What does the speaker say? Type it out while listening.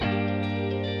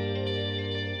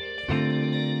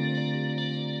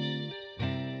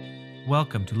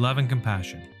Welcome to Love and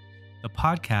Compassion, the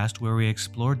podcast where we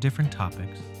explore different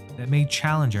topics that may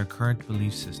challenge our current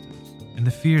belief systems and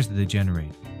the fears that they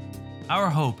generate. Our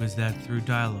hope is that through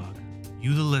dialogue,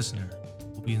 you, the listener,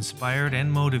 will be inspired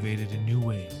and motivated in new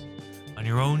ways on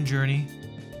your own journey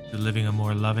to living a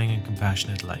more loving and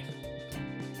compassionate life.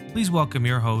 Please welcome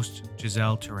your host,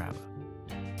 Giselle Taraba.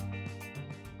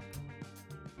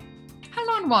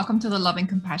 Hello and welcome to the Love and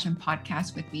Compassion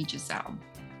podcast with me, Giselle.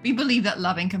 We believe that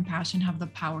love and compassion have the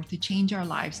power to change our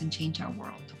lives and change our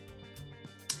world.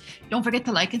 Don't forget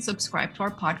to like and subscribe to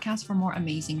our podcast for more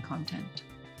amazing content.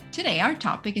 Today, our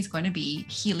topic is going to be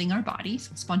healing our bodies,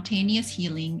 spontaneous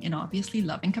healing, and obviously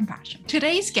love and compassion.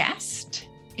 Today's guest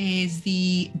is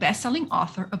the best-selling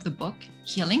author of the book,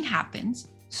 Healing Happens: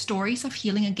 Stories of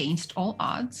Healing Against All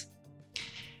Odds.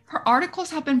 Her articles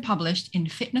have been published in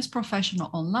Fitness Professional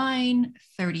Online,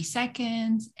 30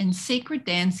 Seconds, and Sacred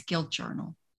Dance Guild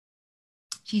Journal.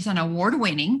 She's an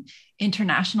award-winning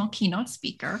international keynote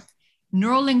speaker,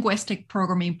 neurolinguistic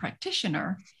programming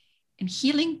practitioner, and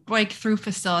healing breakthrough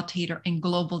facilitator and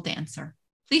global dancer.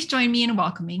 Please join me in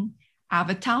welcoming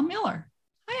Avital Miller.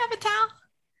 Hi, Avital.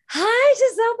 Hi,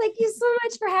 Giselle. Thank you so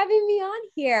much for having me on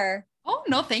here. Oh,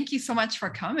 no, thank you so much for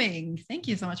coming. Thank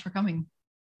you so much for coming.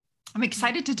 I'm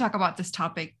excited to talk about this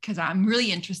topic because I'm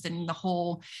really interested in the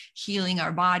whole healing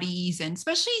our bodies. And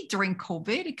especially during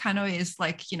COVID, it kind of is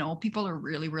like, people are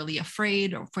really, really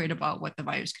afraid about what the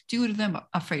virus could do to them,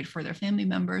 afraid for their family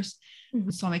members.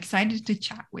 Mm-hmm. So I'm excited to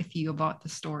chat with you about the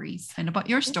stories and about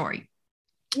your story.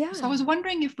 Yeah. So I was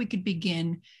wondering if we could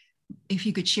begin, if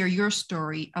you could share your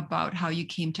story about how you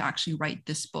came to actually write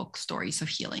this book, Stories of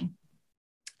Healing.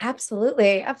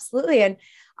 Absolutely. Absolutely. And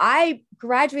I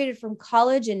graduated from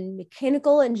college in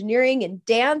mechanical engineering and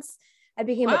dance. I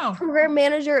became a program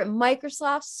manager at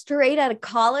Microsoft straight out of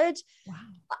college. Wow.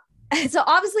 So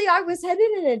obviously I was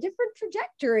headed in a different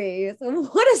trajectory. So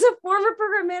what is a former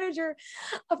program manager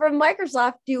from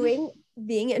Microsoft doing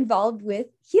being involved with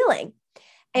healing?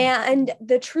 And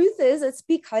the truth is, it's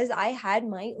because I had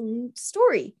my own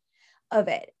story of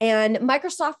it. And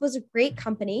Microsoft was a great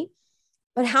company.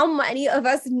 But how many of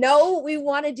us know what we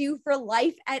want to do for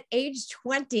life at age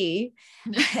 20?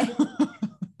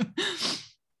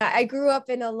 I grew up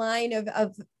in a line of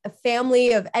a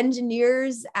family of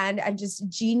engineers and just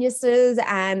geniuses.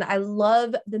 And I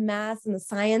love the math and the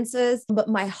sciences, but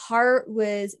my heart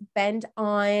was bent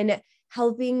on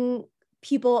helping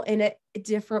people in a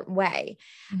different way.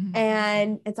 Mm-hmm.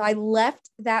 And so I left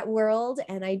that world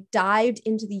and I dived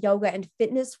into the yoga and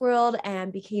fitness world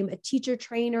and became a teacher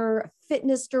trainer, a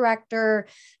fitness director.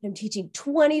 I'm teaching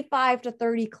 25 to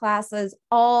 30 classes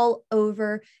all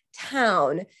over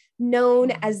town,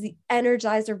 known as the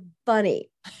Energizer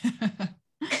Bunny.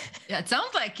 Yeah, it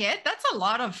sounds like it. That's a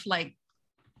lot of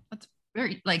that's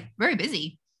very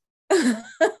busy. It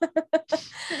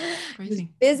was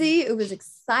busy. It was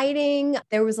exciting.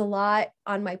 There was a lot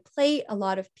on my plate, a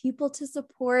lot of people to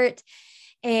support.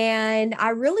 And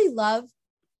I really loved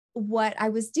what I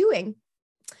was doing.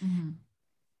 Mm-hmm.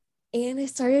 And I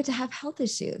started to have health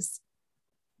issues.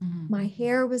 Mm-hmm. My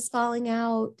hair was falling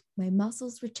out. My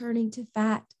muscles were turning to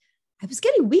fat. I was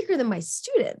getting weaker than my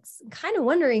students. I'm kind of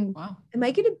wondering, am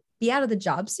I going to be out of the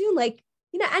job soon?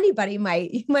 Anybody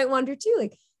you might wonder too,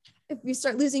 if you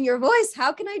start losing your voice,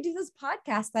 how can I do this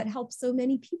podcast that helps so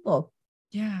many people?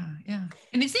 Yeah.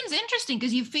 And it seems interesting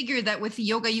because you figured that with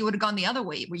yoga, you would have gone the other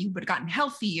way, where you would have gotten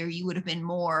healthier. You would have been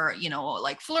more,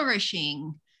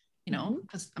 flourishing,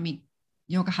 because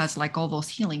yoga has all those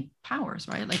healing powers,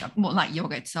 right? Not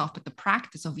yoga itself, but the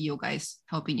practice of yoga is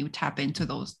helping you tap into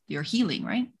your healing,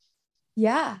 right?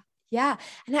 Yeah.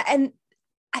 And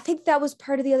I think that was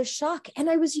part of the other shock. And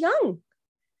I was young.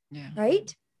 Yeah.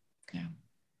 Right? Yeah.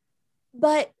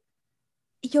 But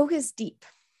yoga is deep.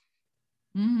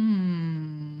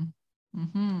 Mm-hmm.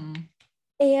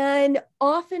 And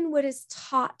often what is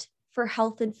taught for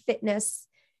health and fitness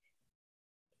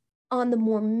on the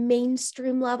more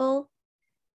mainstream level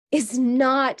is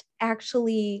not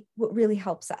actually what really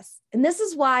helps us. And this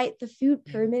is why the food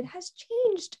pyramid has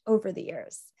changed over the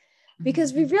years,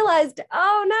 because we realized,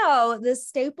 the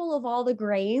staple of all the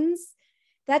grains,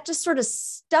 that just sort of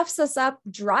stuffs us up,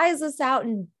 dries us out,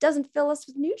 and doesn't fill us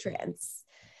with nutrients.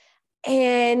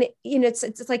 And,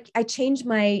 it's like I changed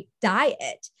my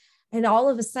diet and all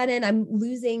of a sudden I'm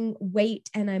losing weight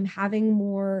and I'm having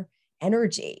more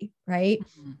energy, right?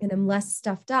 Mm-hmm. And I'm less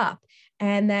stuffed up.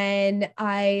 And then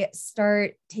I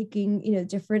start taking,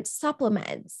 different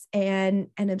supplements and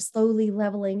I'm slowly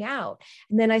leveling out.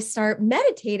 And then I start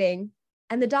meditating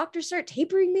and the doctors start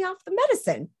tapering me off the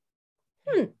medicine.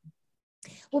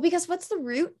 Well, because what's the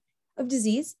root of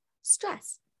disease?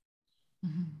 Stress.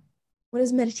 Mm-hmm. What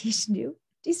does meditation do?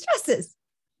 De-stresses.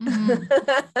 Mm-hmm.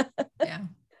 Yeah.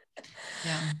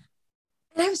 Yeah.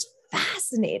 And I was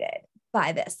fascinated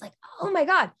by this. Like, oh my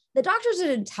God, the doctors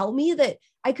didn't tell me that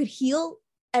I could heal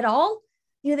at all.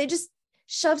 They just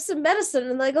shoved some medicine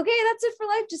and like, okay, that's it for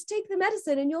life. Just take the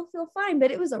medicine and you'll feel fine.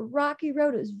 But it was a rocky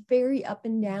road. It was very up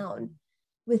and down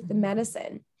with the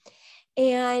medicine.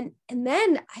 And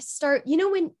then I start,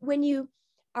 when you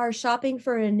are shopping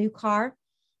for a new car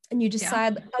and you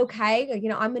decide, okay,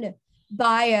 I'm going to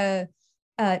buy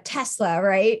a Tesla,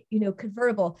 right?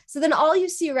 Convertible. So then all you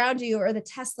see around you are the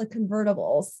Tesla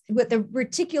convertibles with the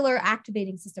reticular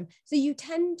activating system. So you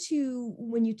tend to,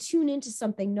 when you tune into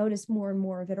something, notice more and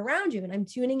more of it around you. And I'm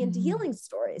tuning into healing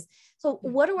stories. So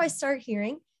what do I start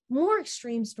hearing? More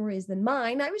extreme stories than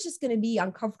mine. I was just going to be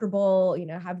uncomfortable,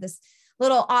 have this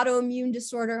little autoimmune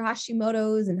disorder,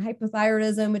 Hashimoto's and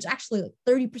hypothyroidism, which actually like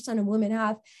 30% of women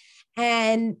have.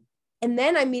 And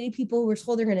then I'm meeting people who were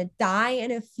told they're going to die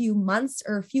in a few months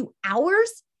or a few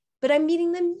hours, but I'm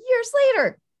meeting them years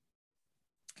later.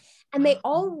 And they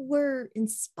all were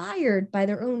inspired by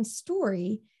their own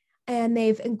story, and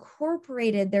they've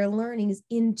incorporated their learnings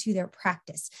into their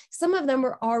practice. Some of them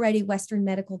were already Western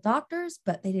medical doctors,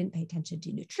 but they didn't pay attention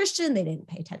to nutrition. They didn't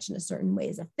pay attention to certain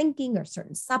ways of thinking or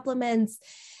certain supplements.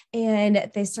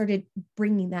 And they started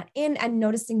bringing that in and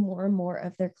noticing more and more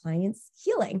of their clients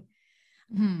healing.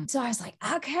 So I was like,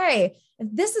 okay, if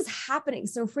this is happening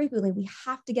so frequently, we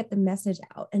have to get the message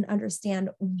out and understand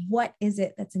what is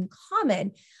it that's in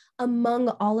common among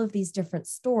all of these different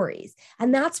stories.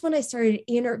 And that's when I started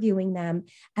interviewing them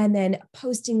and then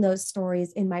posting those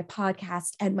stories in my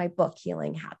podcast and my book,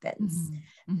 Healing Happens.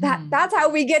 That's how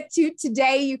we get to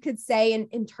today, you could say,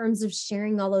 in terms of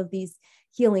sharing all of these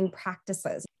healing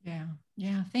practices.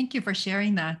 Yeah. Thank you for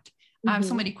sharing that. I have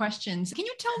so many questions. Can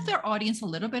you tell their audience a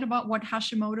little bit about what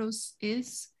Hashimoto's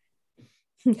is?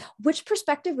 Which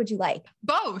perspective would you like?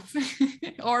 Both,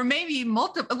 or maybe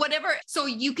multiple, whatever. So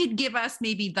you could give us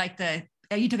maybe like are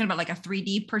you talking about like a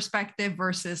 3D perspective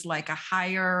versus like a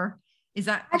higher, is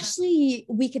that? Actually,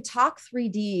 we could talk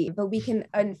 3D, but we can,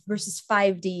 versus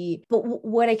 5D. But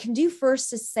what I can do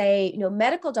first is say,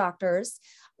 medical doctors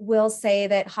will say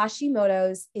that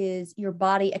Hashimoto's is your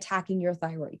body attacking your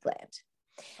thyroid gland.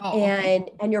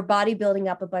 And your body building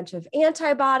up a bunch of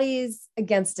antibodies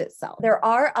against itself. There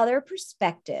are other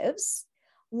perspectives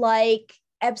like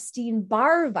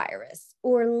Epstein-Barr virus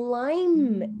or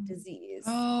Lyme disease.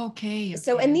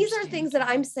 So, and these are things that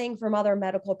I'm saying from other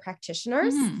medical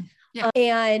practitioners.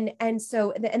 And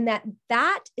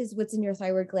that is what's in your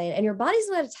thyroid gland, and your body's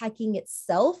not attacking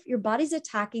itself. Your body's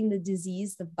attacking the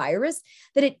disease, the virus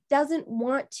that it doesn't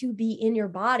want to be in your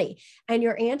body. And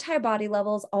your antibody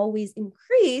levels always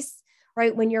increase,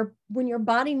 right? When your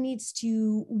body needs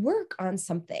to work on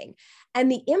something.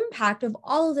 And the impact of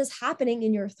all of this happening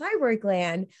in your thyroid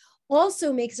gland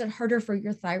also makes it harder for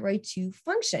your thyroid to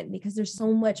function because there's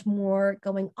so much more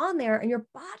going on there, and your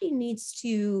body needs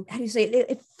to,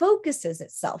 it focuses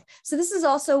itself. So this is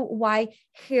also why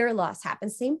hair loss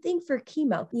happens. Same thing for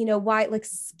chemo, why like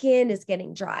skin is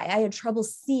getting dry. I had trouble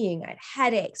seeing, I had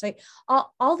headaches, right?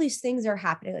 All these things are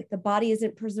happening. Like the body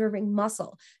isn't preserving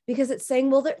muscle because it's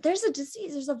saying, well, there's a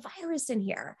disease, there's a virus in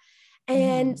here.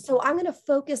 And so I'm going to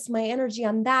focus my energy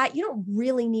on that. You don't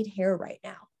really need hair right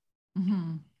now.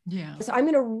 So I'm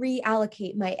going to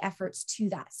reallocate my efforts to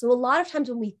that. So a lot of times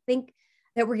when we think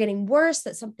that we're getting worse,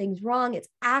 that something's wrong, it's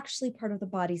actually part of the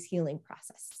body's healing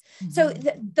process. So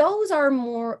those are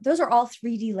all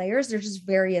 3D layers. They're just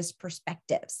various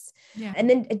perspectives. And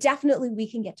then definitely we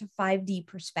can get to 5D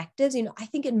perspectives. I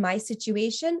think in my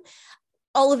situation,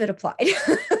 all of it applied.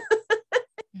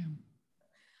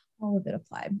 All of it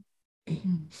applied.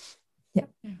 Yeah.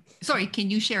 Sorry, can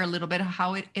you share a little bit of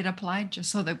how it applied,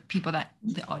 just so the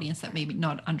audience that maybe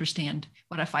not understand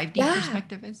what a 5D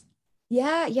perspective is?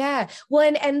 Yeah.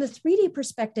 Well, and the 3D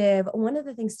perspective, one of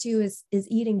the things too is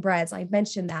eating breads. I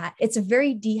mentioned that it's a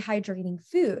very dehydrating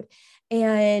food.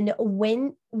 And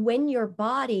when your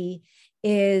body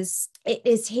is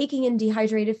taking in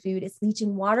dehydrated food, it's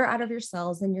leaching water out of your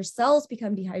cells, and your cells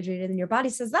become dehydrated, and your body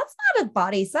says, that's not a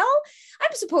body cell.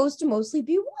 I'm supposed to mostly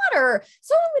be water.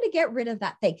 So I'm going to get rid of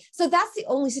that thing. So that's the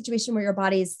only situation where your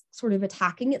body is sort of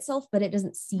attacking itself, but it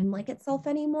doesn't seem like itself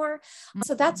anymore.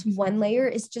 So that's one layer,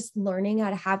 is just learning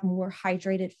how to have more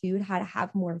hydrated food, how to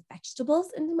have more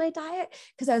vegetables into my diet,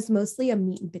 because I was mostly a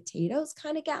meat and potatoes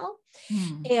kind of gal.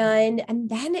 And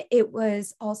then it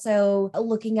was also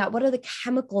looking at what are the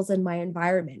chemicals in my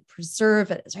environment,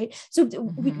 preservatives, right? So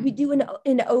we do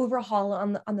an overhaul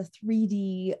on the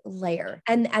 3D layer,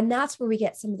 and that's where we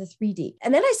get some of the 3D.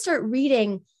 And then I start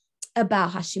reading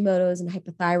about Hashimoto's and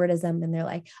hypothyroidism. And they're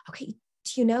like, okay,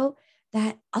 do you know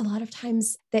that a lot of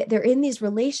times that they're in these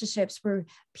relationships where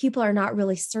people are not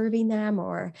really serving them,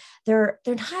 or they're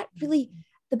not really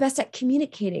the best at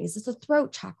communicating. It's a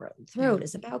throat chakra. The throat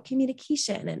is about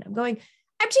communication. And I'm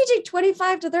teaching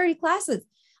 25 to 30 classes.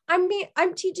 I'm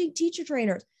teaching teacher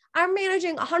trainers. I'm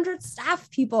managing 100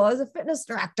 staff people as a fitness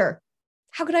director.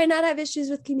 How could I not have issues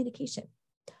with communication?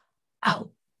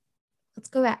 Oh, let's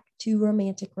go back to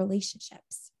romantic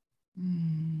relationships.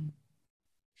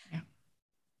 Yeah.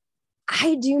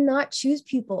 I do not choose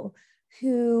people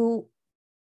who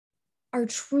are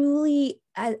truly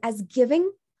as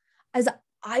giving as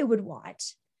I would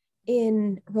want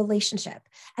in relationship.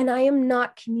 And I am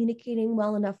not communicating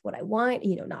well enough what I want,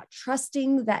 not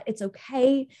trusting that it's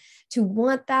okay to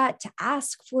want that, to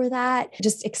ask for that,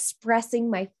 just expressing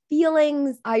my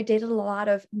feelings. I dated a lot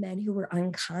of men who were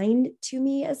unkind to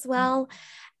me as well.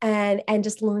 And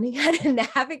just learning how to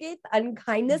navigate the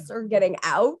unkindness or getting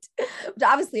out, which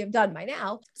obviously I've done by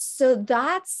now. So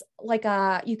that's like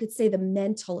you could say the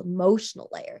mental, emotional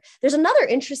layer. There's another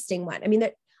interesting one. I mean,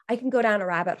 that I can go down a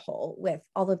rabbit hole with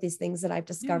all of these things that I've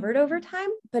discovered over time.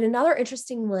 But another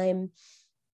interesting one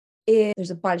is,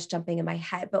 there's a bunch jumping in my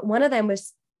head, but one of them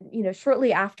was,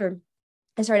 shortly after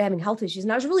I started having health issues,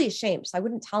 and I was really ashamed. So I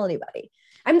wouldn't tell anybody.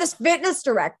 I'm this fitness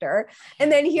director.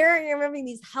 And then here I am having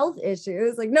these health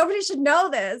issues. Like, nobody should know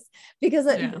this, because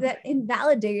that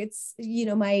invalidates,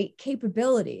 my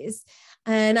capabilities.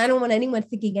 And I don't want anyone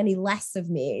thinking any less of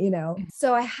me,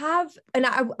 So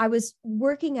I was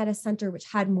working at a center which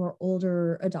had more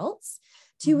older adults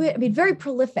to it. I mean, very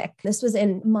prolific. This was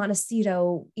in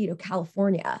Montecito,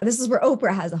 California. This is where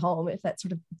Oprah has a home, if that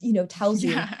sort of, tells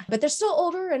you. But they're still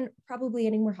older and probably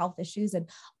getting more health issues. And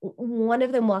one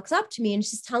of them walks up to me and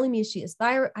she's telling me she has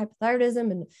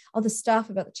hypothyroidism and all this stuff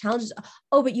about the challenges.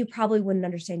 Oh, but you probably wouldn't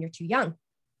understand. You're too young.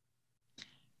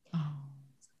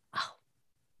 Oh,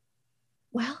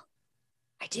 well,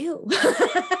 I do.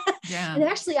 Yeah. And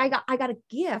actually I got a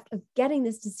gift of getting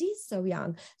this disease so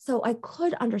young, so I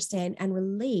could understand and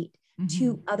relate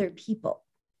to other people.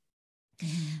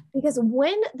 Because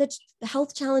when the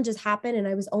health challenges happen and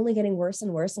I was only getting worse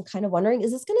and worse and kind of wondering,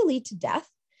 is this going to lead to death?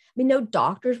 I mean, no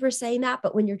doctors were saying that,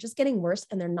 but when you're just getting worse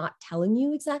and they're not telling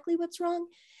you exactly what's wrong,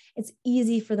 it's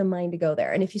easy for the mind to go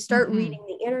there. And if you start reading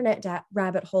the internet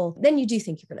rabbit hole, then you do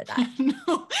think you're going to die.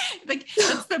 No, like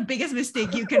that's the biggest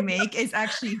mistake you can make, is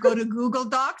actually go to Google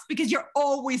Docs, because you're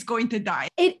always going to die.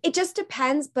 It just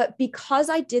depends. But because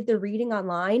I did the reading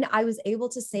online, I was able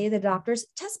to say to the doctors,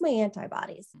 test my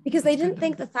antibodies, because they didn't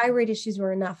think the thyroid issues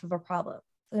were enough of a problem.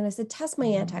 And I said, test my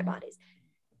antibodies.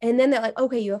 And then they're like,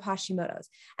 okay, you have Hashimoto's.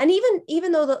 And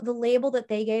even though the label that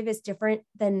they gave is different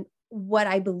than what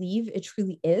I believe it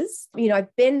truly is.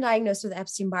 I've been diagnosed with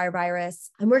Epstein-Barr virus.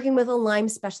 I'm working with a Lyme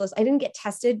specialist. I didn't get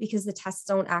tested because the tests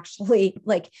don't actually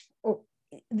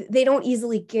they don't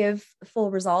easily give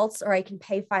full results, or I can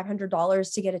pay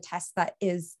 $500 to get a test that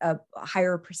is a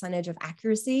higher percentage of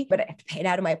accuracy, but I have to pay it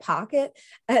out of my pocket.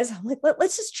 And so I'm like,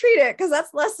 let's just treat it, because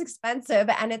that's less expensive.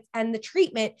 And the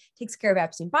treatment takes care of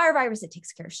Epstein-Barr virus. It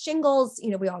takes care of shingles.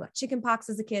 We all got chickenpox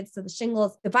as a kid. So the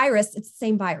shingles, the virus, it's the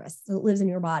same virus. So it lives in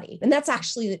your body. And that's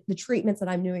actually the treatments that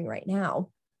I'm doing right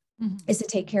now. Is to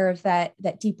take care of that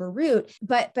deeper root.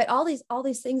 But all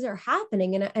these things are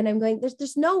happening. And I'm going,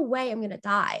 there's no way I'm going to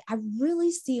die. I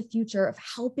really see a future of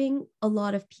helping a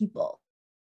lot of people.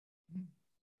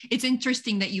 It's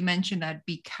interesting that you mentioned that,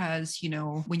 because,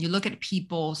 when you look at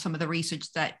people, some of the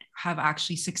research that have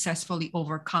actually successfully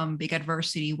overcome big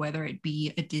adversity, whether it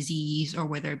be a disease or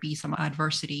whether it be some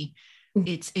adversity,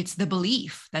 it's the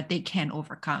belief that they can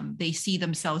overcome. They see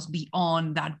themselves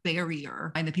beyond that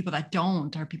barrier. And the people that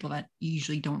don't are people that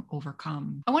usually don't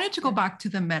overcome. I wanted to go back to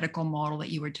the medical model that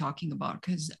you were talking about,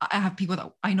 because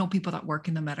I know people that work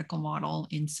in the medical model.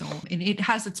 And it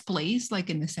has its place, like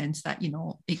in the sense that,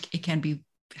 it can be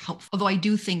helpful. Although I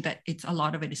do think that a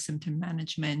lot of it is symptom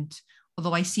management.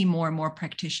 Although I see more and more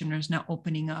practitioners now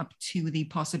opening up to the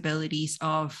possibilities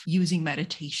of using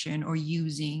meditation or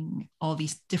using all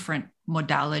these different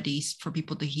modalities for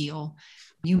people to heal.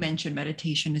 You mentioned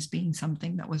meditation as being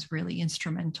something that was really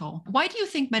instrumental. Why do you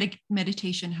think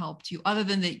meditation helped you, other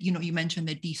than that, you mentioned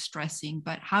the de-stressing,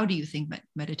 but how do you think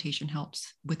meditation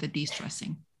helps with the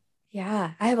de-stressing?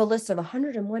 Yeah, I have a list of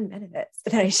 101 benefits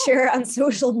that I share on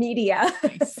social media.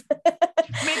 Nice.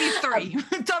 Maybe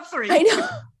 3, top 3.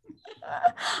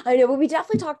 I know, but we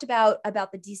definitely talked about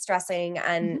the de-stressing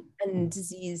and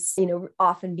disease,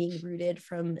 often being rooted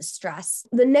from stress.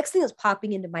 The next thing that's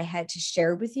popping into my head to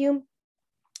share with you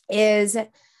is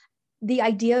the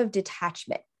idea of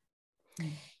detachment.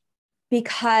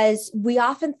 because we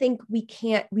often think we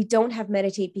don't have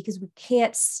meditate because we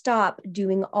can't stop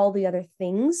doing all the other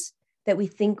things that we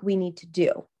think we need to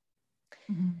do.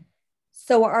 Mm-hmm.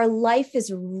 So our life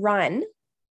is run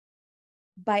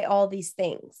by all these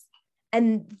things.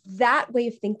 And that way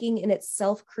of thinking in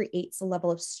itself creates a level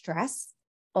of stress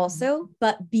also,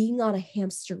 but being on a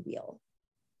hamster wheel,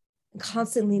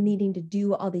 constantly needing to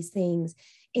do all these things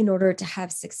in order to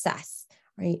have success,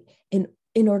 right?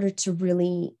 In order to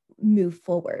really move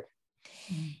forward.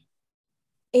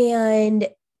 And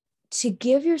to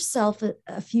give yourself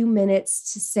a few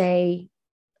minutes to say,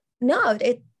 no,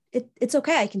 it's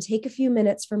okay. I can take a few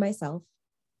minutes for myself.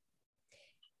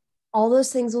 All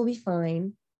those things will be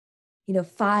fine.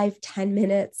 5-10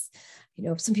 minutes.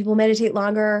 Some people meditate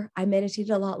longer. I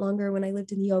meditated a lot longer when I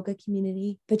lived in the yoga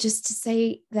community, but just to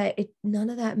say that none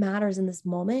of that matters in this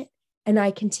moment. And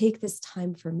I can take this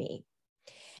time for me.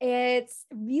 It's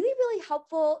really, really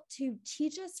helpful to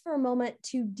teach us for a moment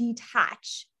to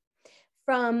detach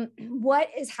from what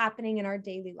is happening in our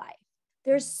daily life.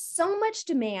 There's so much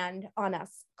demand on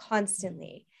us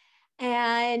constantly,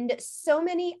 and so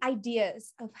many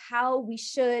ideas of how we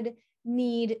should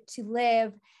need to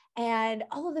live, and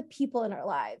all of the people in our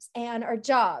lives and our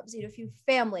jobs, if you have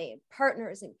family,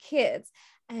 partners, and kids,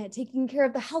 and taking care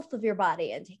of the health of your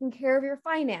body and taking care of your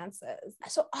finances.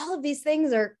 So all of these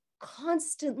things are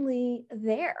constantly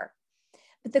there.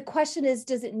 But the question is,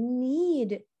 does it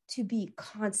need to be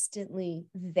constantly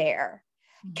there?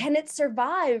 Can it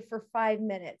survive for 5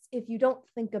 minutes if you don't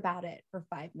think about it for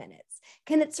 5 minutes?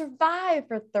 Can it survive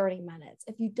for 30 minutes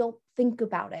if you don't think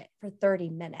about it for 30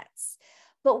 minutes?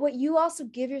 But what you also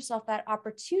give yourself that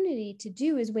opportunity to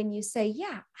do is when you say,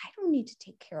 yeah, I don't need to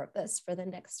take care of this for the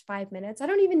next 5 minutes. I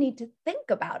don't even need to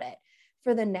think about it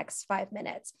for the next 5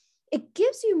 minutes. It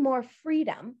gives you more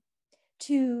freedom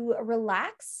to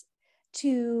relax,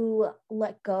 to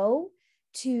let go,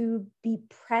 to be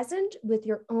present with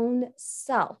your own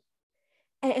self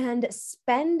and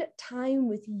spend time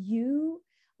with you,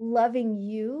 loving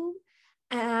you.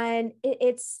 And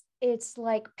it's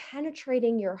like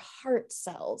penetrating your heart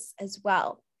cells as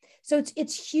well. So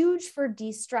it's huge for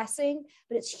de-stressing,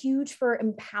 but it's huge for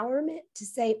empowerment to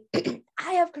say,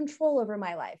 I have control over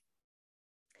my life.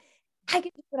 I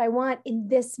can do what I want in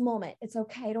this moment. It's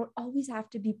okay. I don't always have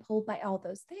to be pulled by all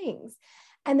those things.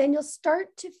 And then you'll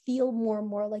start to feel more and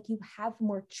more like you have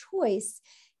more choice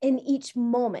in each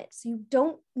moment. So you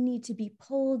don't need to be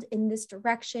pulled in this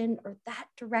direction or that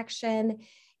direction.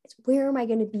 It's where am I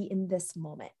going to be in this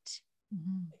moment?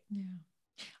 Mm-hmm. Yeah.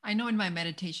 I know in my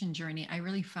meditation journey, I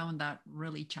really found that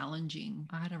really challenging.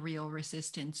 I had a real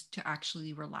resistance to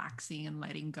actually relaxing and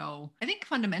letting go. I think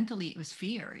fundamentally it was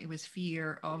fear. It was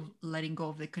fear of letting go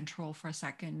of the control for a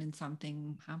second and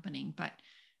something happening. But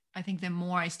I think the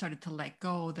more I started to let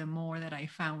go, the more that I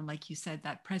found, like you said,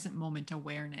 that present moment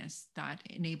awareness that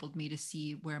enabled me to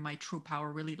see where my true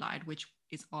power really lied, which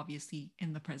is obviously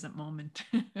in the present moment.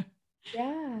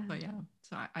 Yeah.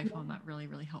 So I found that really,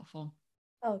 really helpful.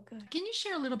 Oh, good. Can you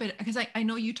share a little bit, because I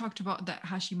know you talked about that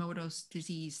Hashimoto's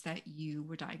disease that you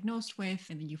were diagnosed with,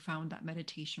 and then you found that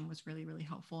meditation was really, really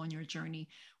helpful in your journey.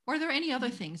 Were there any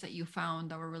other things that you found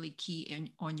that were really key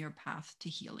on your path to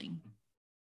healing?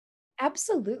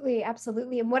 Absolutely.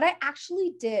 Absolutely. And what I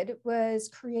actually did was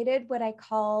created what I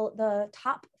call the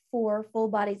top 4 full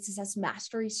body success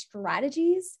mastery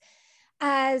strategies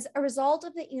as a result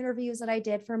of the interviews that I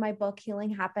did for my book,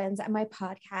 Healing Happens, and my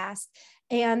podcast.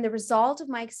 And the result of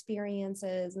my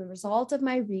experiences and the result of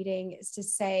my reading is to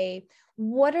say,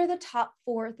 what are the top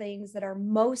 4 things that are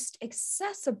most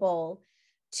accessible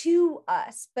to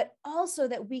us, but also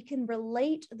that we can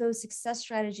relate those success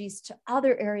strategies to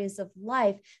other areas of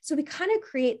life. So we kind of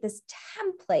create this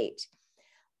template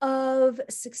of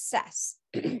success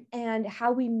and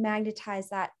how we magnetize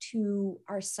that to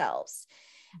ourselves.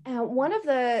 And one of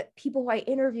the people who I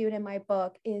interviewed in my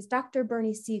book is Dr.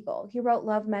 Bernie Siegel. He wrote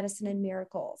Love, Medicine, and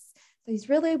Miracles. So he's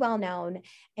really well known,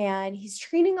 and he's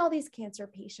treating all these cancer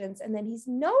patients. And then he's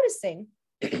noticing,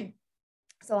 so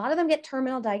a lot of them get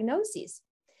terminal diagnoses.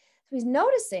 So he's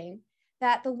noticing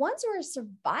that the ones who are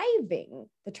surviving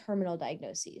the terminal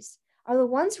diagnoses are the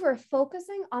ones who are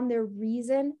focusing on their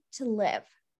reason to live.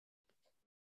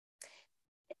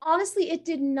 Honestly, it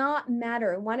did not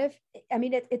matter.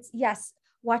 It's yes,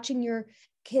 watching your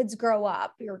kids grow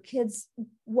up, your kids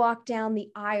walk down the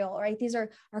aisle, right? These are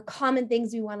common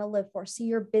things we want to live for. See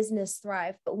your business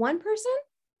thrive. But one person,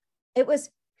 it was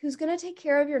who's going to take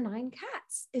care of your 9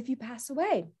 cats if you pass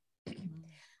away.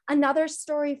 Another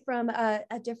story from a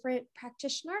different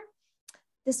practitioner.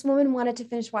 This woman wanted to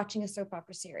finish watching a soap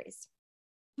opera series.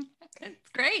 It's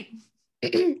great.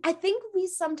 I think we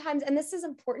sometimes, and this is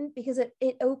important because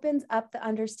it opens up the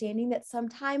understanding that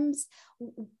sometimes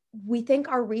we think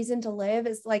our reason to live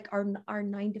is like our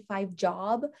 9-to-5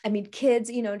 job. I mean, kids,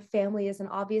 and family is an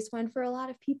obvious one for a lot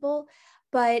of people,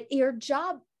 but your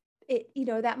job,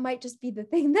 that might just be the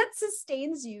thing that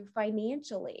sustains you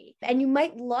financially. And you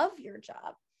might love your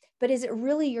job, but is it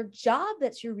really your job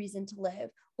that's your reason to live?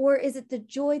 Or is it the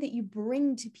joy that you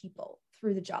bring to people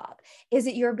through the job? Is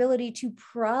it your ability to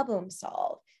problem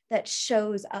solve that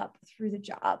shows up through the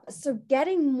job? So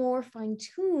getting more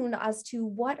fine-tuned as to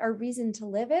what our reason to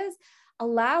live is,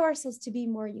 allow ourselves to be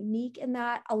more unique in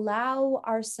that, allow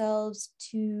ourselves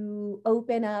to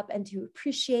open up and to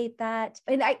appreciate that.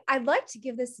 And I'd like to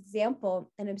give this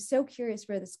example, and I'm so curious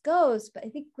where this goes, but I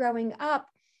think growing up,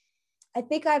 I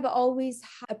think I've always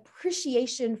had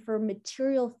appreciation for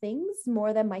material things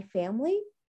more than my family.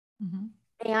 Mm-hmm.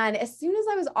 And as soon as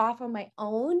I was off on my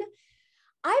own,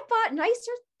 I bought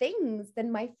nicer things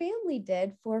than my family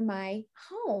did for my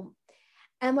home.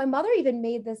 And my mother even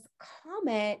made this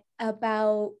comment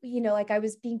about, like I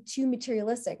was being too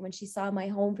materialistic when she saw my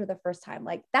home for the first time.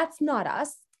 Like, that's not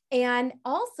us. And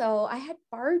also, I had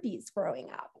Barbies growing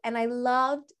up, and I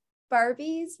loved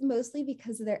Barbies mostly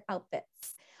because of their outfits.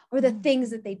 Or the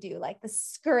things that they do, like the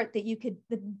skirt the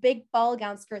big ball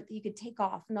gown skirt that you could take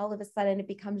off, and all of a sudden it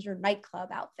becomes your nightclub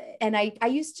outfit. And I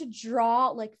used to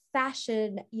draw like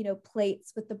fashion,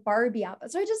 plates with the Barbie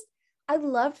outfit. So I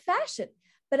loved fashion,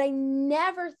 but I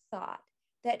never thought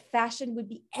that fashion would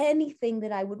be anything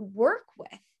that I would work with,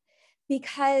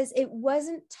 because it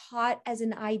wasn't taught as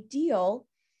an ideal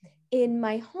in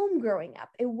my home growing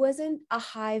up. It wasn't a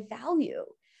high value,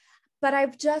 but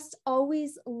I've just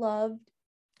always loved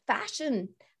fashion,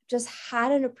 just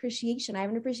had an appreciation. I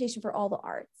have an appreciation for all the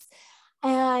arts.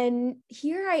 And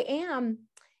here I am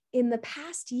in the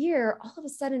past year, all of a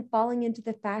sudden falling into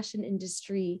the fashion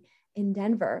industry in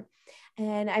Denver.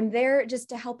 And I'm there just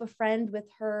to help a friend with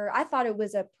her. I thought it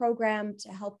was a program to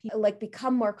help people like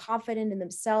become more confident in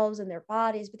themselves and their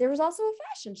bodies, but there was also a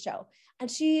fashion show.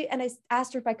 And I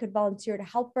asked her if I could volunteer to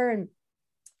help her.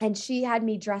 And she had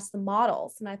me dress the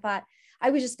models. And I thought, I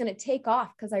was just going to take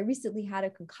off because I recently had a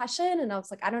concussion, and I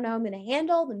was like, I don't know, I'm going to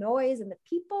handle the noise and the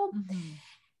people.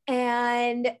 Mm-hmm.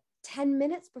 And 10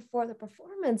 minutes before the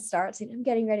performance starts, and I'm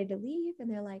getting ready to leave, and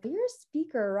they're like, you're a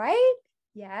speaker, right?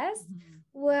 Yes. Mm-hmm.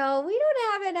 Well, we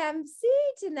don't have an MC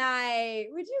tonight.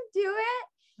 Would you do it?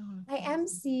 Oh, I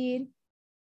MC'd.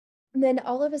 And then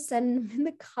all of a sudden, I'm in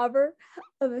the cover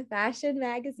of a fashion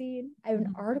magazine. I have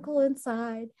an article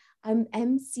inside. I'm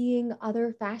MCing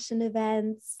other fashion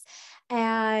events.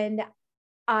 And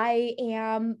I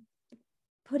am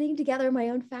putting together my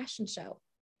own fashion show.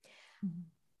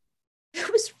 Mm-hmm.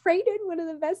 It was rated one of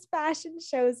the best fashion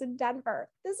shows in Denver.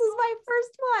 This is my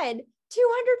first one.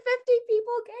 250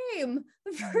 people came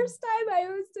the first time I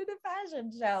hosted a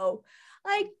fashion show.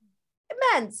 Like,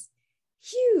 immense,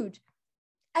 huge.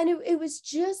 And it was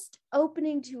just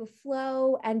opening to a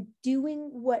flow and doing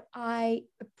what I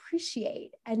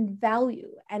appreciate and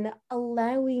value and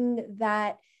allowing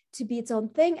that to be its own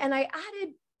thing. And I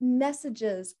added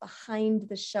messages behind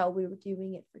the show. We were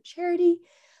doing it for charity.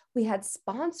 We had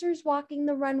sponsors walking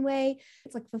the runway.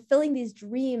 It's like fulfilling these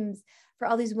dreams for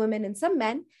all these women and some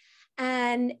men,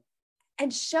 and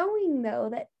showing though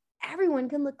that everyone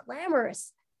can look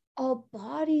glamorous, all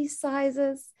body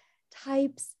sizes,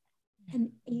 types,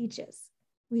 and ages.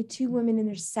 We had two women in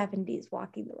their 70s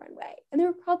walking the runway, and they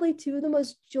were probably two of the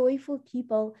most joyful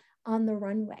people on the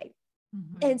runway.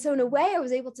 Mm-hmm. And so in a way, I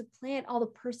was able to plant all the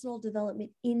personal development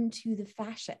into the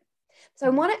fashion. So I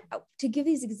wanted to give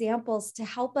these examples to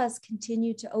help us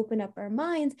continue to open up our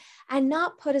minds and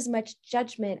not put as much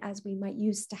judgment as we might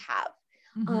used to have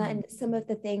on some of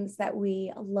the things that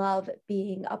we love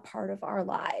being a part of our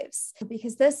lives.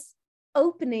 Because this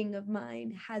opening of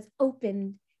mine has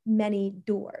opened many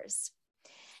doors.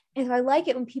 And I like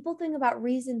it when people think about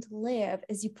reason to live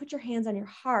is you put your hands on your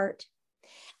heart,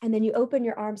 and then you open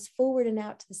your arms forward and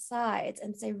out to the sides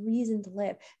and say reason to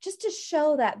live, just to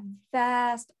show that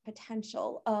vast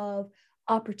potential of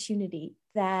opportunity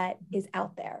that is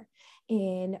out there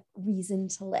in reason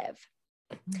to live.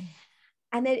 Mm-hmm.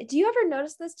 And then do you ever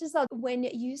notice this, Giselle, when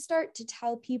you start to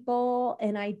tell people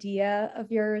an idea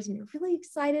of yours and you're really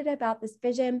excited about this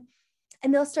vision,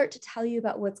 and they'll start to tell you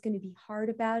about what's going to be hard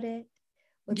about it,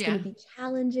 what's going to be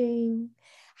challenging,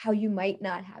 how you might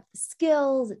not have the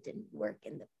skills, it didn't work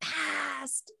in the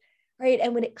past, right?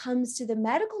 And when it comes to the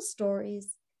medical stories,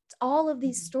 it's all of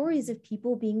these stories of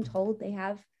people being told they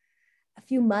have a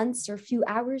few months or a few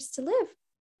hours to live.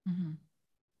 Mm-hmm.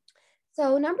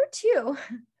 So number 2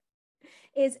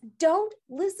 is don't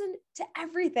listen to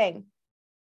everything.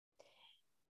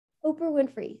 Oprah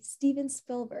Winfrey, Steven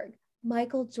Spielberg,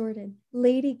 Michael Jordan,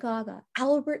 Lady Gaga,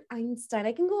 Albert Einstein.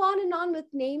 I can go on and on with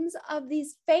names of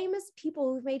these famous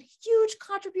people who've made huge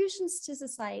contributions to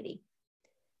society.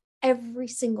 Every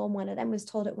single one of them was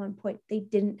told at one point they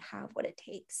didn't have what it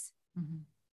takes. Mm-hmm.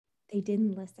 They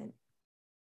didn't listen.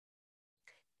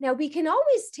 Now, we can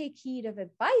always take heed of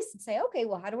advice and say, okay,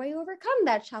 well, how do I overcome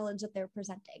that challenge that they're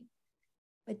presenting?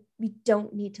 But we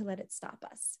don't need to let it stop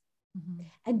us. Mm-hmm.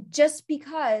 And just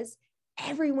because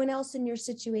everyone else in your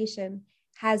situation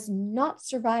has not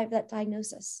survived that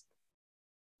diagnosis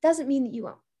doesn't mean that you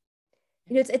won't.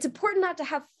 You know, it's important not to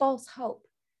have false hope,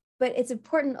 but it's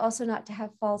important also not to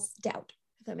have false doubt,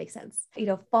 if that makes sense. You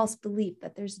know, false belief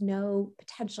that there's no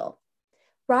potential.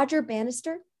 Roger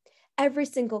Bannister, every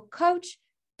single coach,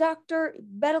 doctor,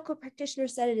 medical practitioner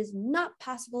said it is not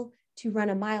possible to run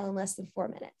a mile in less than 4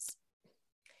 minutes.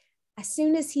 As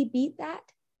soon as he beat that,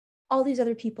 all these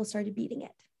other people started beating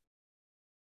it.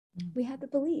 We had to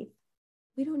believe.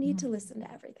 We don't need to listen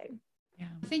to everything. Yeah.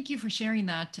 Thank you for sharing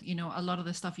that. You know, a lot of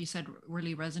the stuff you said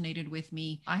really resonated with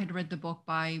me. I had read the book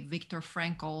by Viktor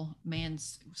Frankl,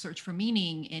 Man's Search for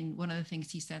Meaning. And one of the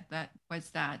things he said that was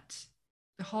that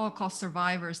the Holocaust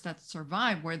survivors that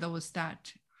survived were those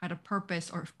that had a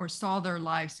purpose or saw their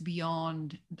lives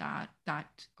beyond that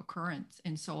occurrence.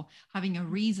 And so having a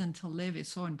reason to live is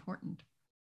so important.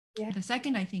 Yeah. The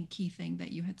second, I think, key thing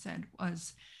that you had said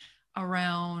was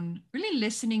around really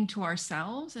listening to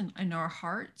ourselves and our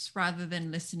hearts rather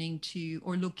than listening to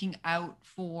or looking out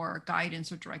for guidance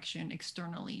or direction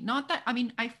externally. Not that, I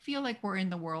mean, I feel like we're in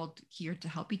the world here to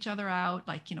help each other out,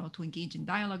 like, you know, to engage in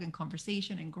dialogue and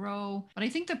conversation and grow. But I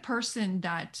think the person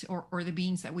that, or the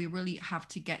beings that we really have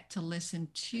to get to listen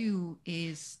to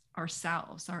is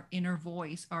ourselves, our inner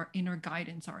voice, our inner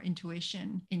guidance, our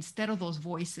intuition, instead of those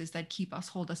voices that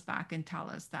hold us back and tell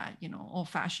us that, you know, oh,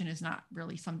 fashion is not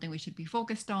really something we should be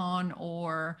focused on,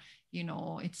 or, you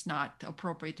know, it's not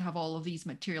appropriate to have all of these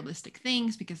materialistic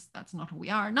things because that's not who we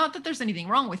are. Not that there's anything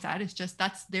wrong with that. It's just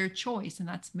that's their choice. And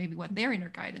that's maybe what their inner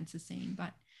guidance is saying.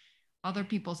 But other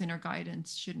people's inner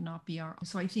guidance should not be our own.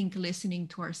 So I think listening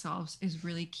to ourselves is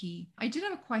really key. I did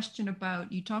have a question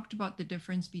about, you talked about the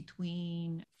difference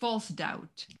between false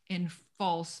doubt and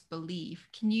false belief.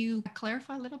 Can you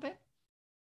clarify a little bit?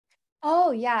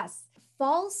 Oh, yes.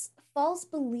 False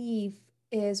belief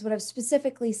is what I'm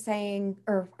specifically saying,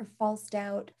 or false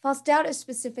doubt. False doubt is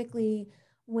specifically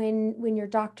when your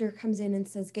doctor comes in and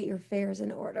says, get your affairs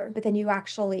in order, but then you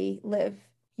actually live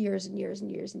years and years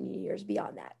and years and years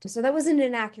beyond that. So that wasn't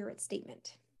an accurate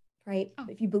statement, right? Oh.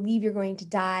 If you believe you're going to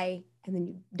die and then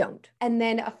you don't. And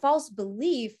then a false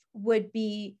belief would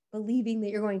be believing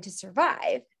that you're going to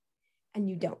survive and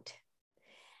you don't.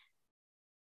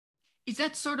 Is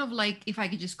that sort of like, if I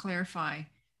could just clarify,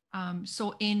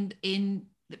 so in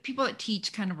the people that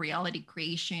teach kind of reality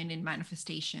creation and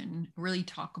manifestation really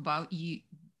talk about you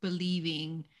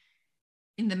believing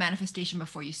in the manifestation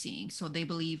before you seeing. So they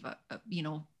believe, you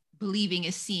know, believing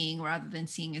is seeing rather than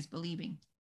seeing is believing.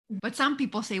 But some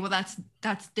people say, well,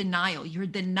 that's denial. You're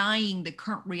denying the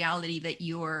current reality that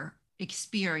you're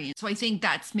experiencing. So I think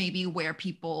that's maybe where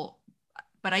people,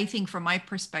 but I think from my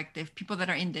perspective, people that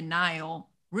are in denial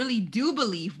really do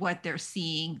believe what they're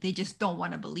seeing. They just don't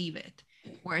want to believe it.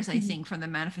 Whereas I think from the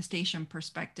manifestation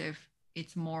perspective,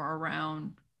 it's more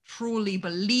around truly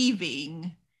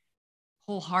believing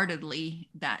wholeheartedly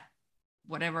that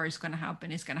whatever is going to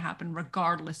happen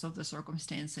regardless of the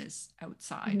circumstances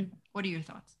outside. Mm-hmm. What are your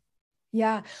thoughts?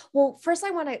 Yeah. Well, first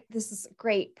this is a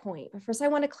great point. But first I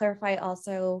want to clarify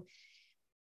also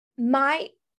my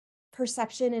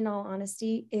perception, in all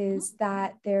honesty, is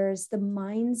that there's the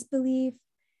mind's belief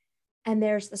and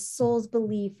there's the soul's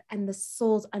belief and the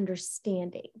soul's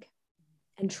understanding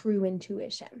and true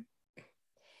intuition.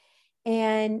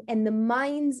 And the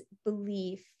mind's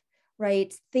belief,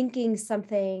 right? Thinking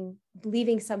something,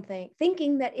 believing something,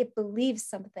 thinking that it believes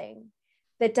something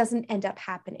that doesn't end up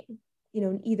happening, you know,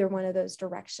 in either one of those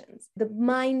directions. The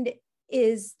mind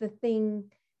is the thing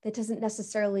that doesn't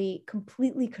necessarily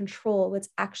completely control what's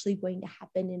actually going to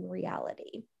happen in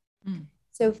reality. Mm.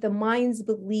 So if the mind's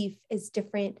belief is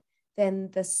different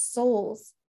than the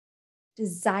soul's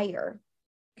desire,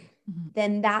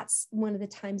 then that's one of the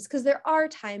times, because there are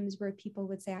times where people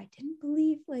would say, I didn't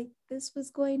believe like this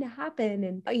was going to happen,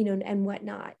 and, you know, and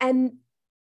whatnot. And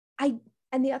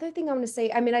the other thing I want to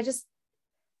say, I mean, I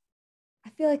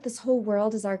feel like this whole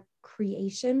world is our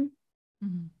creation.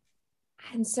 Mm-hmm.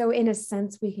 And so in a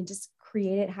sense, we can just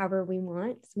create it however we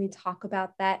want. So we talk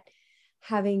about that,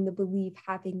 having the belief,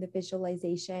 having the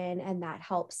visualization, and that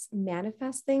helps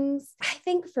manifest things. I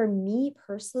think for me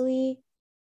personally,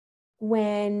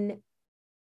 when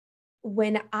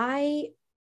when I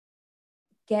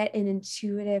get an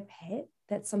intuitive hit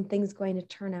that something's going to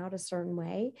turn out a certain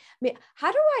way. I mean,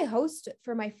 how do I host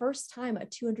for my first time a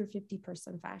 250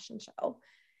 person fashion show?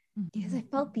 Because I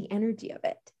felt the energy of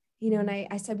it, and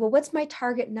I said, well, what's my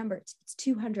target number? It's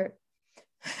 200.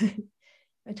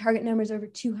 My target number is over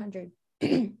 200.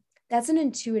 That's an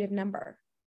intuitive number,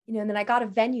 and then I got a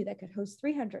venue that could host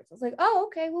 300. So I was like, oh,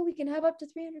 okay, well, we can have up to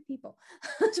 300 people.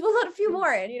 So we'll let a few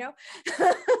more in,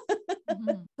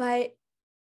 But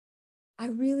I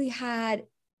really had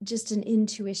just an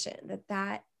intuition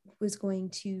that was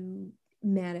going to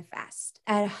manifest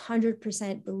at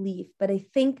 100% belief. But I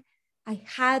think I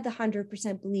had the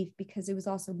 100% belief because it was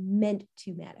also meant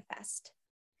to manifest.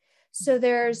 So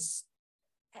there's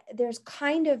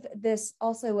kind of this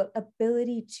also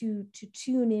ability to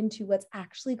tune into what's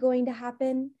actually going to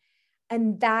happen.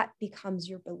 And that becomes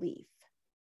your belief.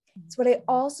 So what I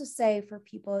also say for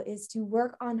people is to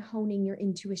work on honing your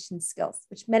intuition skills,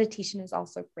 which meditation is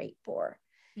also great for.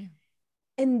 Yeah.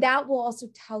 And that will also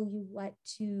tell you what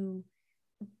to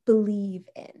believe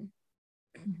in.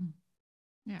 Mm-hmm.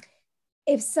 Yeah.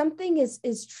 If something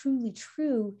is truly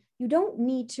true, you don't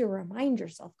need to remind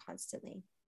yourself constantly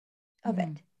of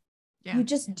it. Yeah. You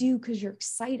just do because you're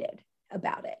excited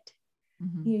about it.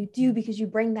 Mm-hmm. You do because you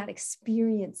bring that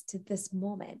experience to this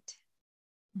moment.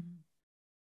 Mm-hmm.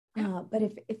 Yeah. But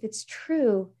if it's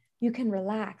true, you can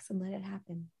relax and let it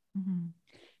happen. Mm-hmm.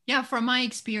 Yeah. From my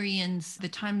experience, the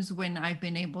times when I've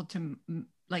been able to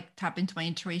like tap into my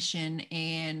intuition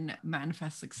and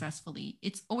manifest successfully,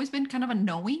 it's always been kind of a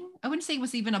knowing. I wouldn't say it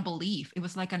was even a belief. It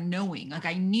was like a knowing, like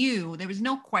I knew there was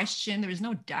no question. There was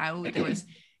no doubt.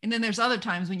 And then there's other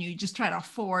times when you just try to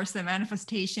force the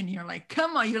manifestation. You're like,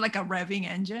 come on, you're like a revving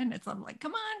engine. It's like,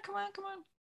 come on.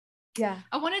 Yeah.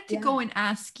 I wanted to go and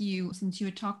ask you, since you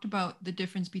had talked about the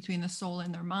difference between the soul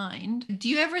and their mind, do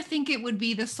you ever think it would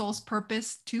be the soul's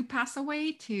purpose to pass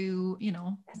away, to,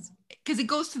 because it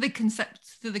goes to the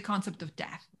concept of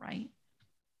death, right?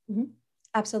 Mm-hmm.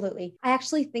 Absolutely. I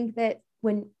actually think that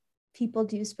when people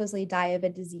do supposedly die of a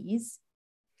disease,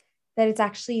 that it's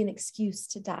actually an excuse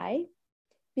to die.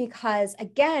 Because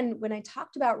again, when I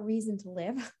talked about reason to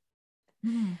live,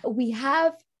 we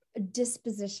have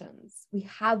dispositions, we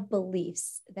have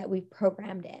beliefs that we've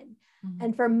programmed in. Mm-hmm.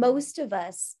 And for most of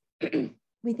us,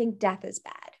 we think death is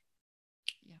bad.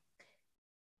 Yeah.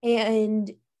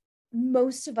 And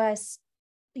most of us,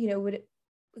 would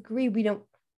agree we don't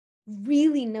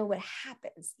really know what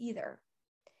happens either.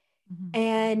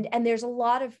 Mm-hmm. And there's a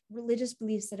lot of religious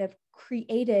beliefs that have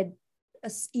created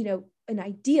an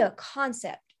idea, a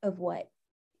concept of what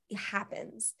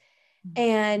happens.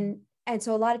 Mm-hmm. And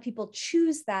so a lot of people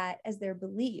choose that as their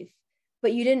belief,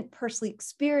 but you didn't personally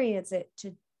experience it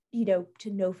to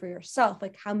know for yourself,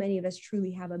 like how many of us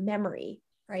truly have a memory,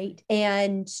 right?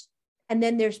 And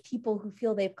then there's people who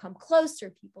feel they've come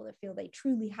closer, people that feel they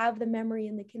truly have the memory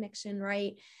and the connection,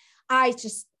 right? I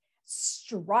just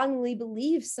strongly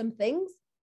believe some things.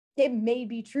 It may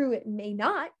be true, it may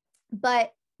not,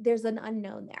 but there's an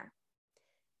unknown there.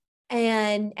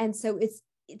 And so it's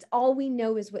all we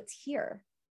know is what's here,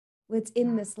 what's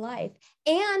in this life.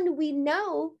 And we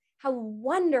know how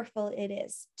wonderful it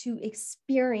is to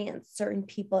experience certain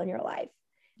people in your life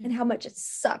and how much it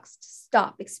sucks to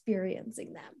stop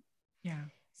experiencing them. Yeah.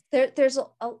 There's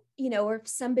or if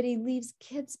somebody leaves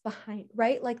kids behind,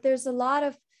 right? Like there's a lot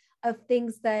of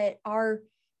things that are,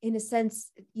 in a sense,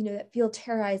 that feel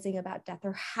terrorizing about death,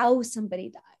 or how somebody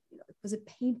died. Was it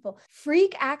painful?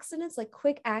 Freak accidents, like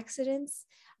quick accidents,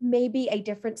 may be a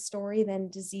different story than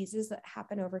diseases that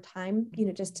happen over time,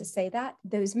 just to say that.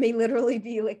 Those may literally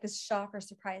be like this shock or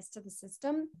surprise to the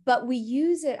system, but we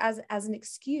use it as an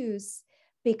excuse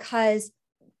because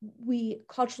we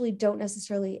culturally don't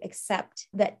necessarily accept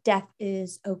that death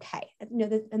is okay.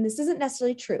 And this isn't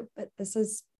necessarily true, but this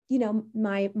is,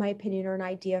 my opinion or an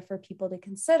idea for people to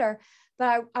consider.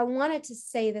 But I wanted to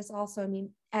say this also. I mean,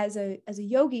 as a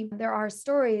yogi, there are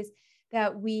stories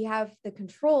that we have the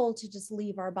control to just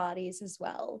leave our bodies as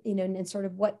well, and sort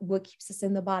of what keeps us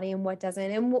in the body and what doesn't,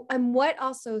 and what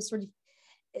also sort of,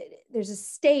 there's a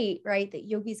state, right, that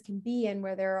yogis can be in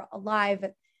where they're alive,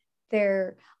 but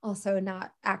they're also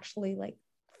not actually like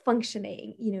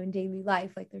functioning, in daily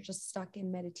life, like they're just stuck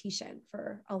in meditation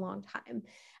for a long time.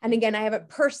 And again, I haven't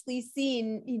personally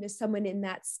seen, someone in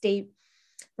that state,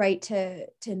 right, to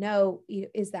know,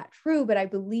 is that true? But I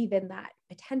believe in that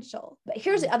potential. But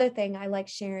here's the other thing I like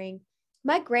sharing.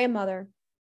 My grandmother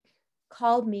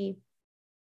called me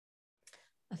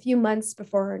a few months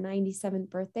before her 97th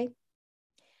birthday.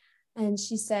 And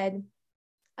she said,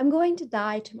 I'm going to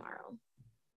die tomorrow.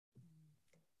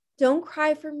 don't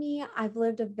cry for me. I've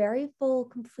lived a very full,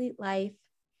 complete life.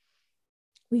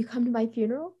 Will you come to my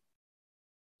funeral?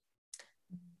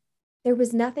 There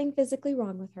was nothing physically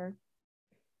wrong with her.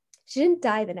 She didn't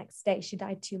die the next day. She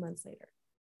died 2 months later.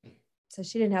 So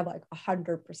she didn't have like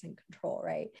 100% control,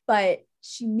 right? But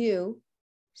she knew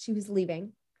she was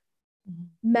leaving.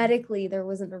 Medically, there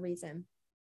wasn't a reason.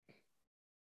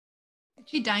 Did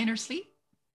she die in her sleep?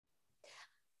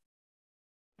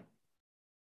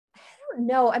 I don't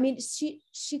know. I mean,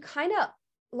 she kind of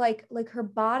like her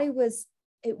body was,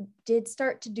 it did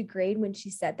start to degrade when she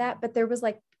said that, but there was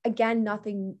like, again,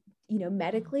 nothing,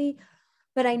 medically,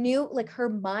 but I knew like her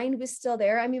mind was still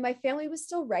there. I mean, my family was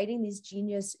still writing these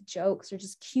genius jokes or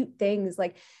just cute things.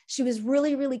 Like she was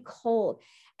really, really cold.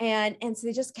 And so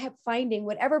they just kept finding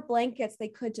whatever blankets they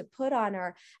could to put on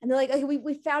her. And they're like, okay,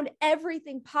 we found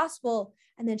everything possible.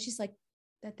 And then she's like,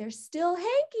 that there's still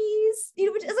hankies,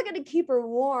 which isn't going to keep her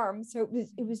warm. So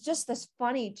it was just this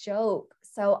funny joke.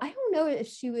 So I don't know if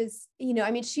she was,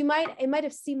 it might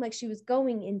have seemed like she was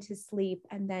going into sleep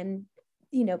and then,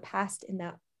 passed in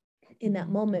that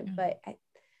moment. But I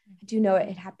do know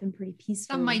it happened pretty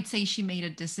peacefully. Some might say she made a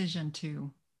decision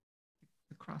to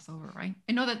cross over, right?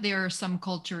 I know that there are some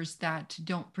cultures that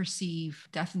don't perceive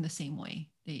death in the same way.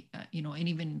 They, and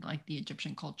even like the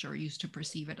Egyptian culture used to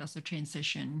perceive it as a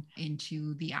transition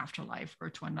into the afterlife or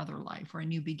to another life or a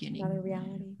new beginning. Another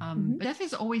reality. But death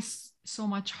is always so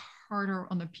much harder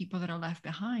on the people that are left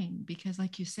behind because,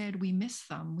 like you said, we miss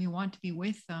them. We want to be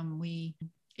with them.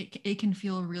 It can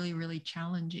feel really, really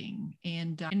challenging.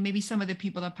 And maybe some of the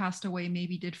people that passed away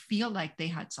maybe did feel like they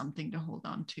had something to hold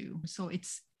on to. So it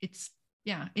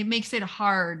makes it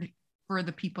hard for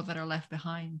the people that are left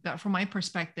behind. But from my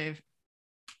perspective,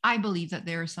 I believe that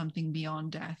there is something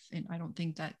beyond death. And I don't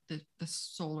think that the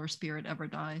soul or spirit ever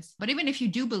dies. But even if you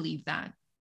do believe that,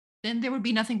 then there would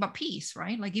be nothing but peace,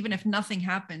 right? Like even if nothing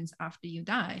happens after you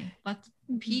die, but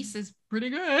peace is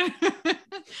pretty good.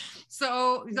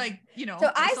 So like,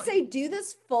 So I say do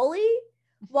this fully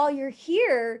while you're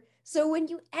here. So when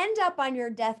you end up on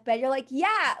your deathbed, you're like,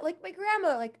 yeah, like my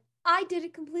grandma, like I did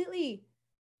it completely.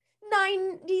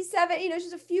 97,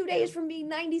 she's a few days from being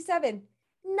 97.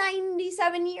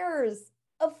 97 years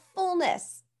of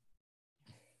fullness.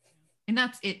 And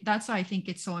that's it. That's why I think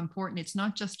it's so important. It's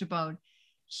not just about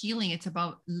healing, it's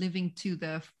about living to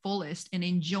the fullest and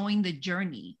enjoying the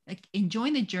journey. Like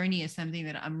enjoying the journey is something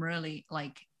that I'm really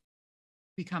like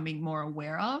becoming more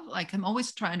aware of. Like I'm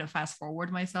always trying to fast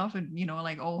forward myself and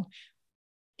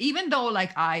even though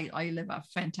like I live a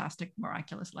fantastic,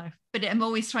 miraculous life, but I'm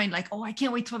always trying like, I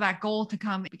can't wait for that goal to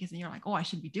come because then you're like, I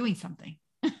should be doing something.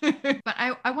 But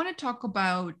I want to talk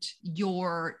about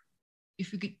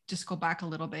if we could just go back a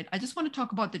little bit, I just want to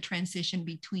talk about the transition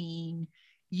between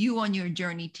you on your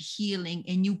journey to healing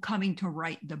and you coming to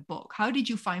write the book. How did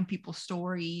you find people's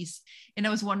stories? And I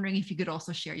was wondering if you could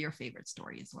also share your favorite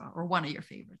story as well, or one of your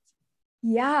favorites.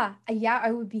 Yeah,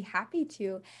 I would be happy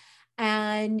to.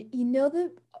 And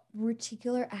the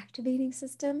reticular activating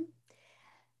system,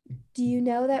 do you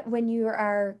know that when you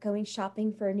are going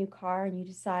shopping for a new car and you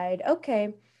decide,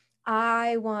 okay,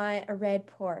 I want a red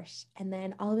Porsche, and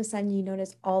then all of a sudden you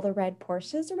notice all the red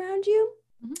Porsches around you?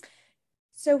 Mm-hmm.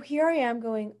 So here I am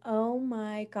going, oh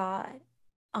my God,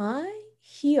 I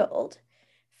healed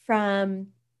from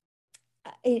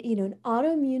an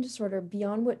autoimmune disorder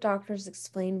beyond what doctors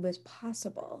explained was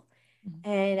possible.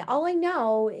 Mm-hmm. And all I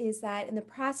know is that in the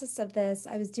process of this,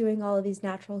 I was doing all of these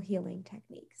natural healing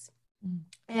techniques.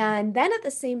 Mm-hmm. And then at the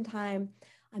same time,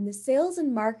 I'm the sales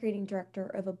and marketing director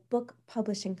of a book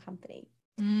publishing company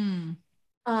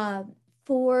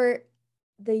for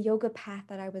the yoga path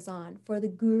that I was on, for the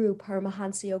guru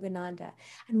Paramahansa Yogananda.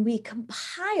 And we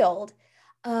compiled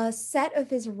a set of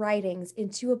his writings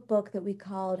into a book that we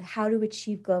called How to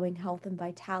Achieve Glowing Health and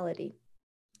Vitality.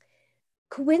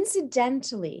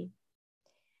 Coincidentally,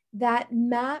 that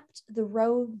mapped the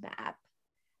roadmap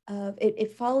of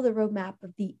it followed the roadmap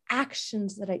of the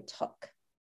actions that I took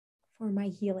for my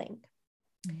healing.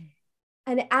 Mm-hmm.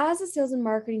 And as a sales and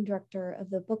marketing director of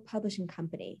the book publishing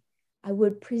company, I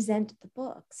would present the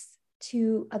books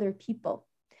to other people.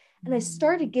 And I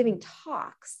started giving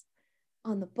talks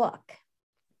on the book.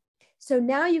 So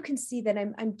now you can see that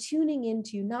I'm tuning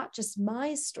into not just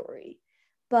my story,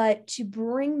 but to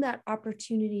bring that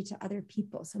opportunity to other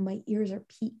people. So my ears are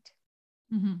peaked.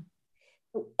 Mm-hmm.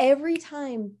 So every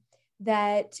time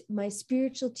that my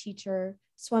spiritual teacher,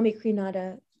 Swami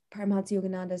Kriyananda, Paramahansa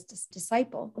Yogananda's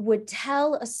disciple, would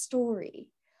tell a story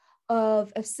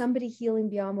of somebody healing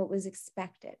beyond what was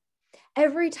expected.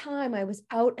 Every time I was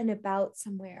out and about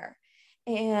somewhere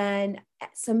and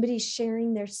somebody's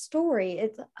sharing their story,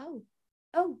 it's,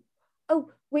 oh,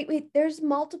 oh, wait, there's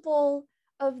multiple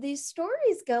of these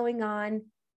stories going on.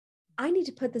 I need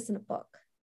to put this in a book.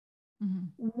 Mm-hmm.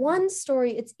 One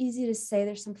story, it's easy to say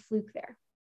there's some fluke there.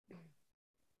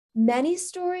 Many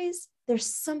stories, there's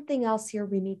something else here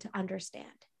we need to understand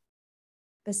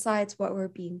besides what we're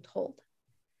being told.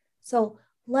 So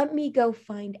let me go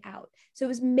find out. So it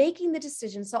was making the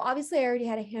decision. So obviously I already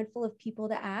had a handful of people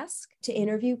to ask to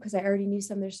interview because I already knew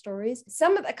some of their stories.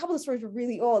 A couple of stories were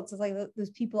really old. So it's like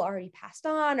those people already passed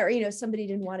on, or, somebody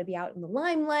didn't want to be out in the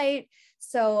limelight.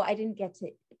 So I didn't get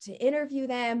to interview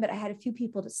them, but I had a few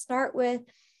people to start with.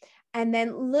 And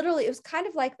then literally it was kind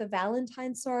of like the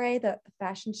Valentine's soiree, the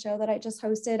fashion show that I just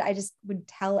hosted. I just would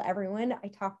tell everyone I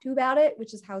talked to about it,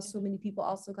 which is how so many people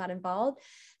also got involved.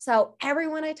 So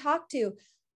everyone I talked to,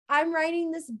 I'm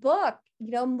writing this book,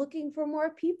 I'm looking for more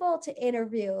people to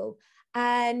interview.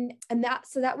 And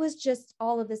that was just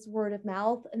all of this word of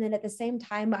mouth. And then at the same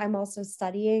time, I'm also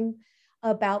studying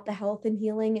about the health and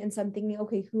healing. And so I'm thinking,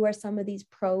 okay, who are some of these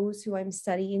pros who I'm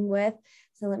studying with?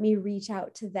 So let me reach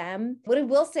out to them. What I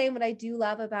will say, and what I do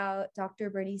love about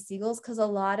Dr. Bernie Siegel, because a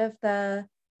lot of the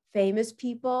famous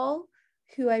people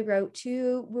who I wrote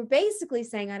to were basically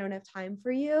saying, I don't have time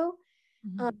for you,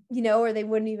 or they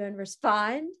wouldn't even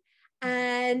respond.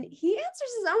 And he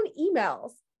answers his own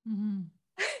emails.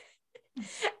 Mm-hmm.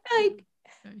 Like,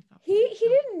 he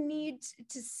didn't need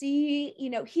to see,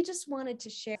 he just wanted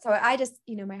to share. So I just,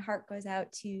 my heart goes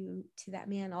out to that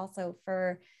man also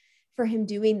for him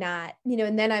doing that,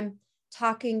 and then I'm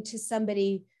talking to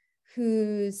somebody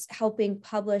who's helping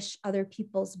publish other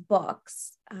people's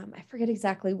books. I forget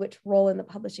exactly which role in the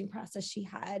publishing process she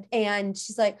had. And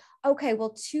she's like, okay,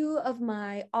 well, two of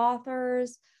my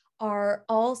authors are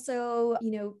also,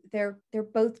 they're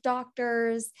both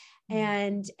doctors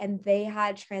and they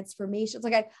had transformations.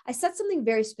 Like I said something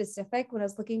very specific when I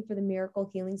was looking for the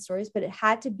miracle healing stories, but it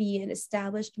had to be an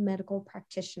established medical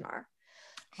practitioner.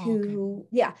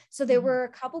 So there were a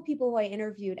couple people who I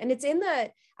interviewed, and it's in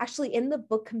the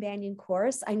book companion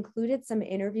course. I included some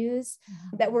interviews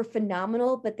that were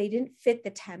phenomenal, but they didn't fit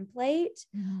the template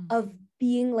of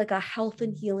being like a health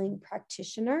and healing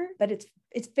practitioner, but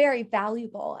it's very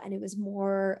valuable. And it was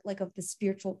more like of the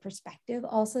spiritual perspective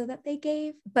also that they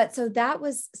gave. But so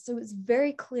it's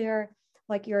very clear.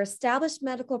 Like your established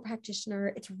medical practitioner,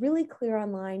 it's really clear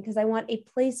online because I want a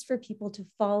place for people to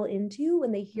fall into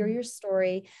when they hear your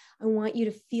story. I want you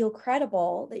to feel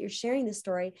credible that you're sharing the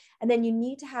story. And then you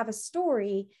need to have a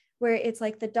story where it's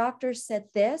like the doctor said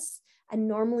this, and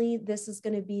normally this is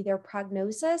going to be their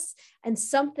prognosis, and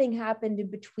something happened in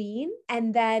between,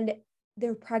 and then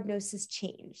their prognosis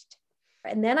changed.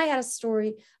 And then I had a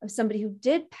story of somebody who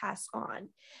did pass on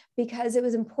because it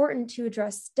was important to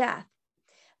address death,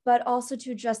 but also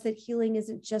to address that healing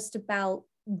isn't just about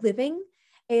living.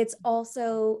 It's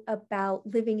also about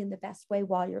living in the best way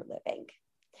while you're living.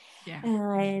 Yeah.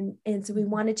 And so we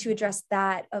wanted to address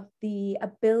that, of the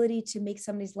ability to make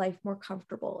somebody's life more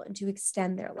comfortable and to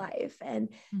extend their life and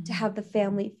to have the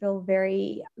family feel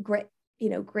very great,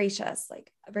 gracious,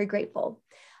 like very grateful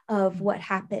of what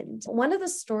happened. One of the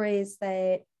stories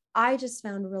that I just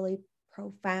found really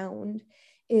profound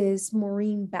is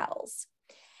Maureen Bell's.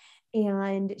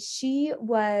 And she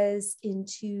was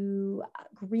into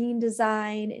green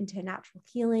design, into natural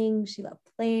healing. She loved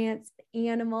plants,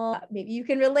 animals. Maybe you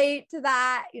can relate to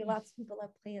that. Lots of people love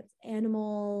plants,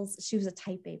 animals. She was a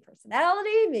type A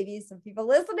personality. Maybe some people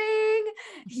listening,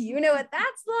 you know what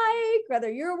that's like, whether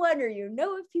you're one or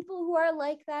of people who are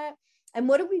like that. And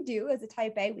what do we do as a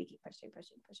type A? We keep pushing.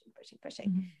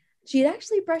 Mm-hmm. She had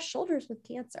actually brushed shoulders with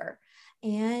cancer,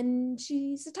 and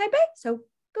she's a type A. So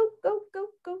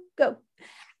go.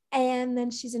 And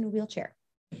then she's in a wheelchair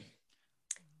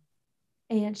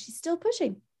and she's still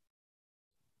pushing.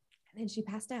 And then she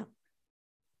passed out.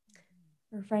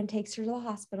 Her friend takes her to the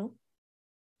hospital.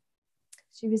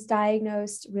 She was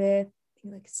diagnosed with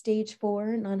like stage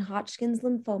 4 non-Hodgkin's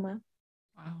lymphoma.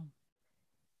 Wow.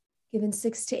 Given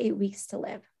 6 to 8 weeks to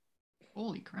live.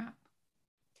 Holy crap.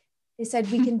 They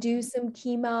said, we can do some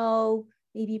chemo,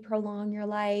 maybe prolong your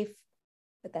life,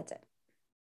 but that's it.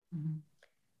 Mm-hmm.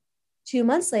 2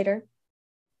 months later,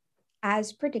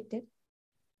 as predicted,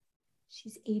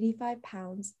 she's 85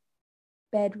 pounds,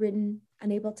 bedridden,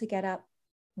 unable to get up,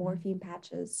 morphine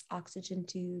patches, oxygen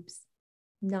tubes,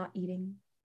 not eating.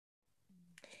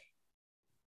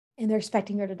 And they're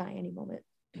expecting her to die any moment.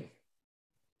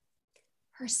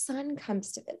 Her son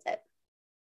comes to visit.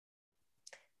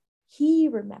 He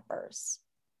remembers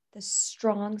the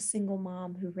strong single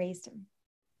mom who raised him,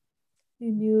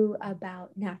 who knew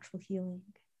about natural healing.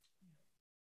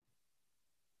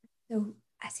 So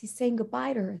as he's saying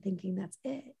goodbye to her, thinking that's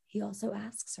it, he also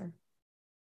asks her,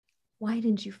 Why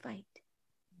didn't you fight?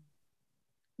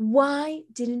 Why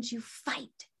didn't you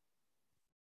fight?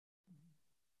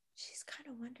 She's kind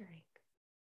of wondering,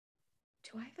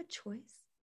 do I have a choice?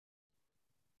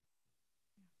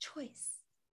 Choice.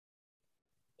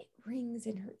 It rings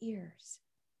in her ears.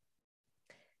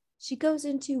 She goes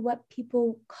into what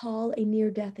people call a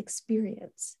near-death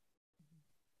experience,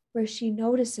 where she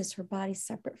notices her body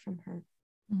separate from her.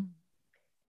 Mm.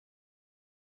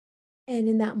 And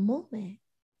in that moment,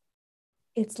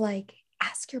 it's like,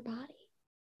 ask your body,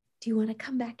 do you want to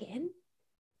come back in?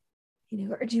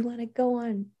 Or do you want to go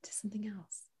on to something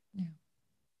else? Yeah.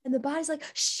 And the body's like,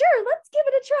 sure, let's give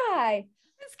it a try.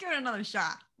 Let's give it another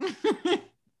shot.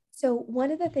 So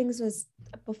one of the things was,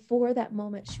 before that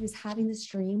moment, she was having this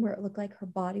dream where it looked like her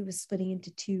body was splitting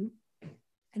into two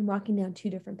and walking down two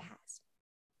different paths.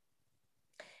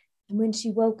 And when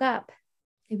she woke up,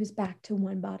 it was back to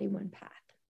one body, one path.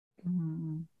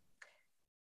 Mm-hmm.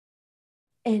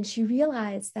 And she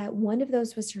realized that one of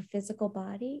those was her physical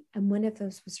body and one of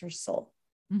those was her soul.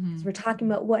 Mm-hmm. So we're talking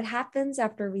about what happens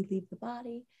after we leave the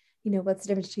body. What's the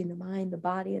difference between the mind, the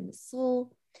body, and the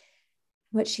soul.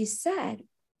 What she said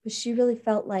was she really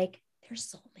felt like they're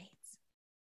soulmates.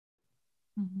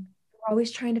 Mm-hmm. We're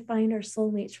always trying to find our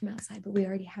soulmates from outside, but we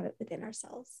already have it within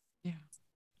ourselves. Yeah.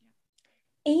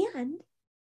 And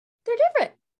they're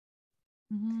different.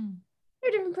 Mm-hmm.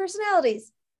 They're different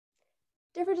personalities,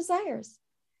 different desires,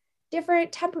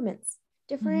 different temperaments,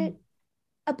 different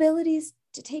abilities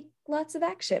to take lots of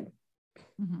action.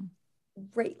 Mm-hmm.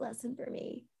 Great lesson for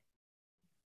me.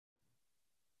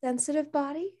 Sensitive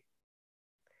body,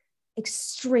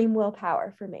 extreme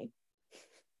willpower for me.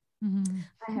 Mm-hmm.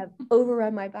 I have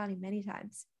overrun my body many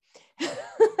times.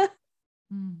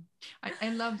 I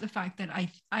love the fact that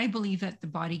I believe that the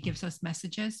body gives us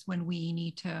messages when we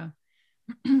need to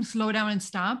slow down and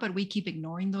stop, but we keep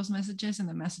ignoring those messages and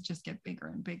the messages get bigger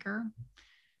and bigger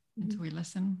until we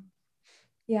listen.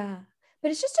 Yeah. But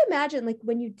it's just to imagine, like,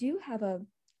 when you do have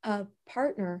a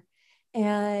partner,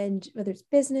 and whether it's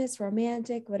business,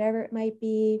 romantic, whatever it might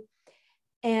be,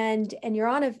 and you're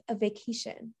on a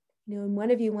vacation, and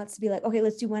one of you wants to be like, okay,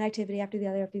 let's do one activity after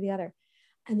the other.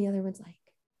 And the other one's like,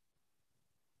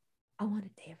 I want a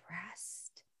day of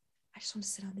rest. I just want to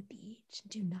sit on the beach and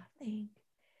do nothing.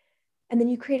 And then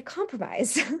you create a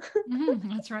compromise.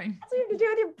 That's right. That's what you have to do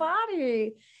with your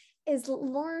body, is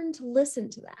learn to listen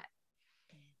to that.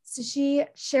 So she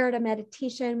shared a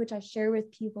meditation, which I share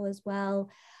with people as well,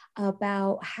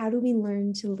 about how do we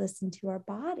learn to listen to our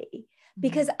body?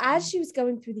 Because as she was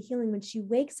going through the healing, when she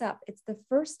wakes up, it's the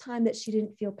first time that she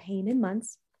didn't feel pain in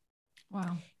months.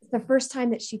 Wow. It's the first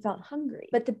time that she felt hungry.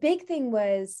 But the big thing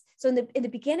was, so in the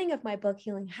beginning of my book,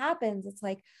 Healing Happens, it's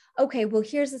like, okay, well,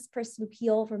 here's this person who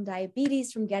healed from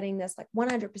diabetes, from getting this like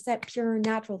 100% pure,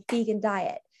 natural, vegan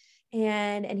diet.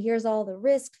 And here's all the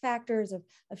risk factors of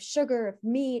sugar, of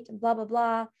meat, and blah, blah,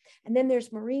 blah. And then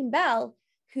there's Maureen Bell,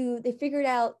 who they figured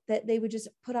out that they would just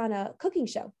put on a cooking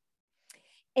show.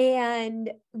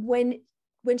 And when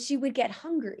she would get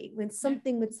hungry, when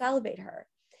something would salivate her,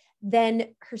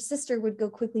 then her sister would go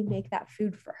quickly make that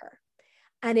food for her.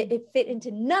 And it fit into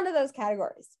none of those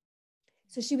categories.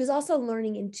 So she was also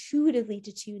learning intuitively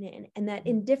to tune in, and that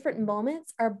in different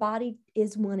moments, our body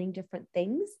is wanting different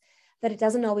things, that it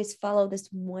doesn't always follow this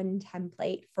one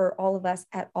template for all of us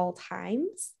at all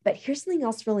times. But here's something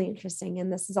else really interesting.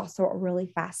 And this is also what really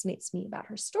fascinates me about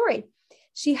her story.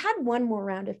 She had one more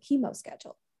round of chemo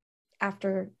scheduled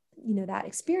after, that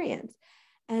experience.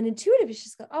 And intuitively,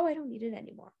 she's like, oh, I don't need it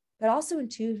anymore. But also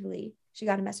intuitively, she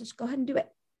got a message, go ahead and do it.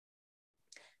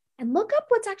 And look up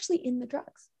what's actually in the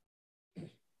drugs. So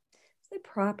they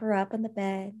prop her up on the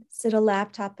bed, sit a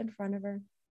laptop in front of her.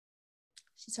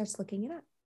 She starts looking it up.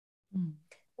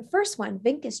 The first one,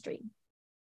 Vincastream,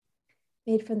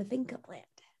 made from the vinca plant.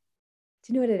 Do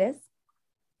you know what it is?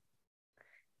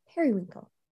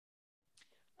 Periwinkle.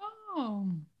 Oh.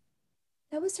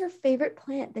 That was her favorite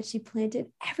plant that she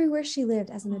planted everywhere she lived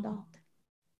as an adult.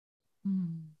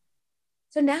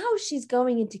 So now she's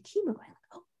going into chemo, going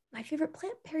like, oh, my favorite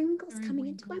plant, periwinkle, is coming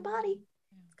into my body.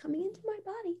 It's coming into my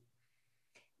body.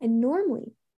 And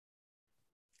normally,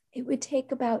 it would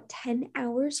take about 10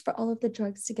 hours for all of the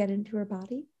drugs to get into her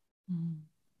body.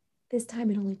 This time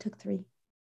it only took 3.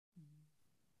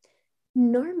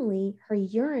 Normally, her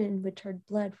urine would turn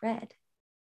blood red.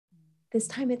 This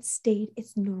time it stayed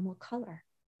its normal color.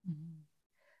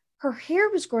 Her hair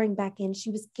was growing back in.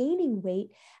 She was gaining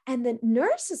weight. And the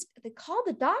nurses, they called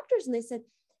the doctors and they said,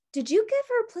 did you give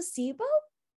her a placebo?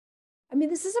 I mean,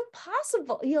 this is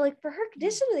impossible. Like, for her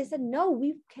condition, they said, no,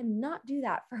 we cannot do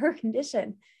that for her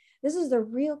condition. This is the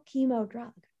real chemo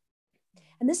drug.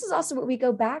 And this is also where we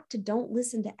go back to don't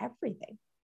listen to everything.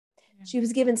 Yeah. She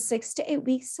was given 6 to 8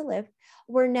 weeks to live.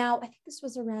 We're now, I think this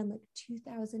was around like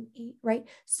 2008, right?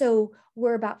 So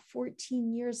we're about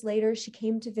 14 years later. She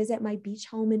came to visit my beach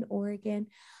home in Oregon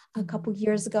a couple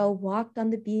years ago, walked on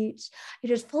the beach. It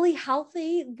was fully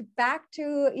healthy, back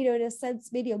to, in a sense,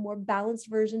 maybe a more balanced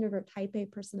version of her type A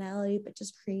personality, but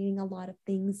just creating a lot of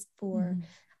things for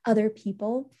other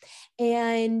people.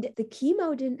 And the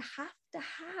chemo didn't have to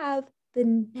have the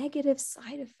negative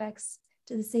side effects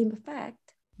to the same effect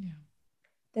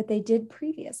that they did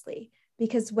previously,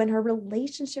 because when her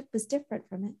relationship was different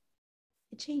from it,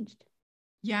 it changed.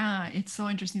 Yeah, it's so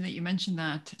interesting that you mentioned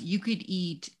that. You could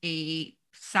eat a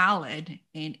salad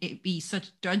and it be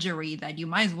such drudgery that you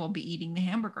might as well be eating the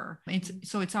hamburger.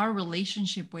 It's our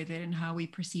relationship with it and how we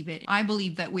perceive it. I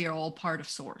believe that we are all part of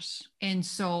source. And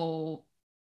so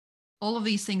all of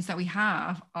these things that we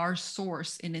have are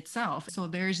source in itself. So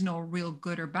there's no real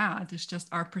good or bad. It's just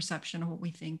our perception of what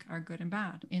we think are good and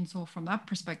bad. And so from that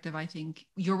perspective, I think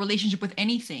your relationship with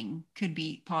anything could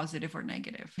be positive or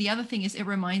negative. The other thing is it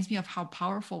reminds me of how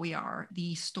powerful we are.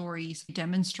 These stories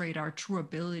demonstrate our true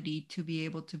ability to be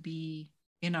able to be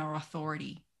in our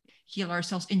authority, heal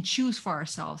ourselves and choose for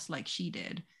ourselves like she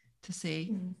did, to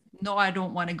say, no, I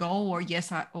don't want to go, or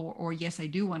yes, I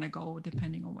do want to go,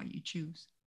 depending on what you choose.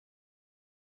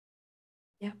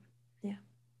 Yeah,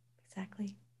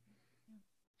 exactly.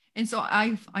 And so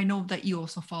I know that you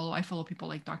also I follow people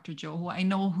like Dr. Joe, who I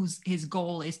know his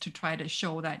goal is to try to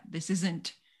show that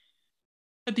that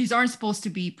these aren't supposed to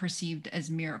be perceived as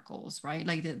miracles, right?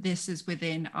 Like that this is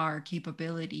within our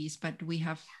capabilities, but we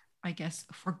have, I guess,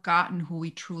 forgotten who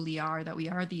we truly are, that we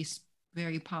are these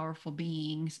very powerful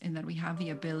beings, and that we have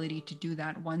the ability to do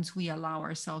that once we allow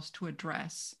ourselves to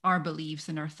address our beliefs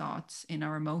and our thoughts and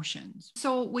our emotions.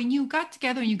 So when you got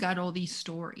together and you got all these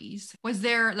stories, was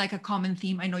there like a common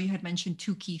theme? I know you had mentioned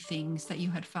 2 key things that you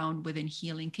had found within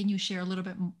healing. Can you share a little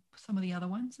bit some of the other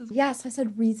ones as well? Yes, I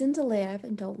said reason to live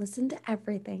and don't listen to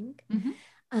everything.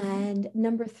 And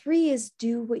number 3 is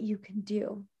do what you can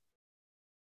do.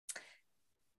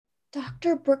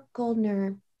 Dr. Brooke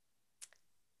Goldner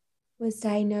was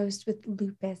diagnosed with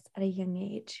lupus at a young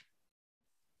age.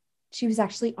 She was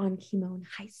actually on chemo in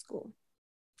high school.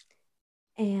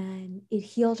 And it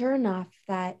healed her enough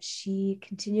that she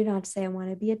continued on to say, I want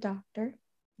to be a doctor,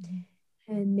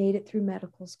 and made it through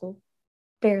medical school,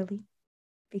 barely,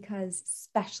 because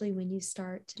especially when you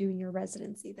start doing your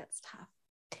residency, that's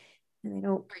tough. And they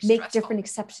don't make different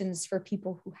exceptions for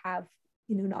people who have,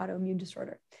 an autoimmune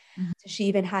disorder. So she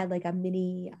even had like a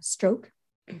mini stroke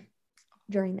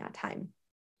during that time.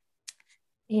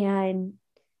 And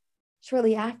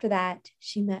shortly after that,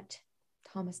 she met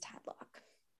Thomas Tadlock.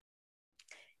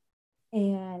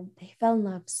 And they fell in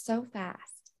love so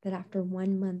fast that after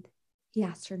 1 month, he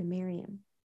asked her to marry him.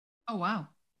 Oh, wow.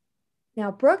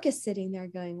 Now, Brooke is sitting there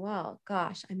going, well,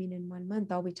 gosh, I mean, in 1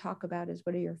 month, all we talk about is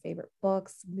what are your favorite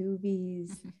books,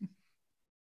 movies.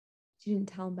 She didn't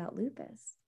tell him about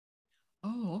lupus.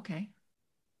 Oh, okay.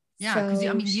 Yeah,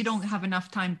 because you don't have enough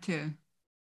time to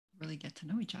really get to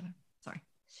know each other. Sorry.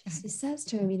 She says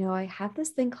to him, I have this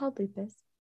thing called lupus.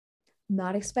 I'm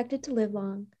not expected to live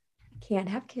long. Can't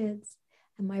have kids.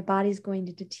 And my body's going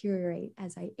to deteriorate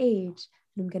as I age.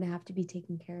 And I'm going to have to be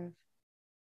taken care of.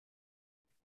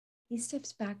 He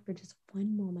steps back for just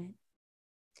 1 moment.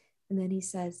 And then he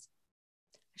says,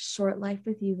 a short life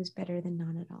with you is better than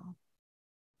none at all.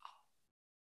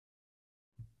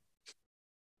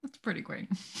 That's pretty great.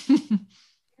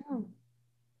 Yeah.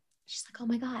 She's like, oh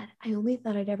my God, I only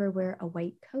thought I'd ever wear a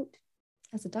white coat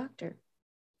as a doctor.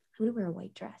 I'm going to wear a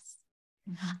white dress.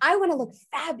 I want to look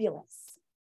fabulous.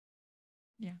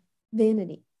 Yeah.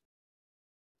 Vanity.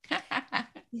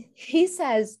 He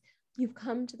says, you've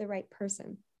come to the right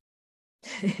person.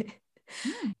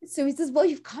 So he says, well,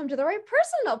 you've come to the right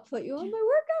person. I'll put you on my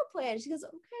workout plan. She goes,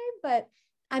 okay, but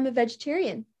I'm a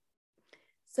vegetarian,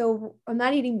 so I'm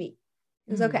not eating meat.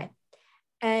 It was okay.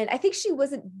 And I think she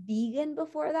wasn't vegan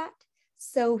before that.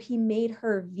 So he made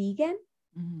her vegan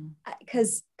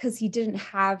because he didn't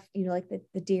have, like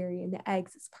the dairy and the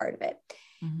eggs as part of it.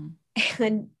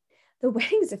 And the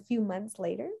wedding's a few months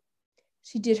later.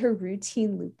 She did her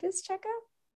routine lupus checkup.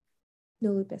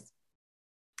 No lupus.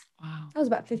 Wow. That was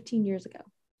about 15 years ago.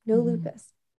 No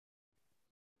lupus.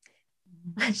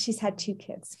 She's had 2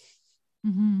 kids.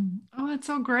 Oh, that's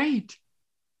so great.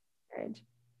 Marriage.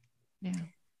 Yeah.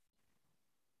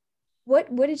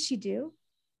 What did she do?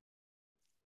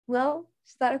 Well,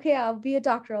 she thought, okay, I'll be a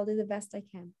doctor. I'll do the best I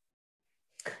can.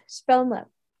 She fell in love.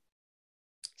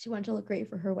 She wanted to look great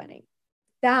for her wedding.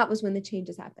 That was when the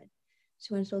changes happened.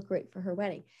 She wanted to look great for her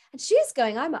wedding. And she's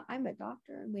going, I'm a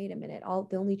doctor. And wait a minute,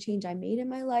 the only change I made in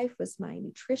my life was my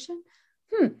nutrition.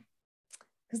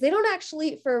 Because they don't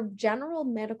actually, for general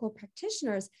medical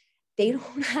practitioners, they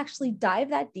don't actually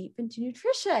dive that deep into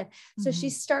nutrition. So she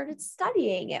started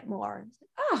studying it more.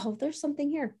 Oh, there's something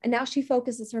here. And now she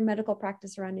focuses her medical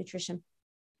practice around nutrition.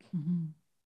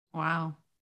 Wow.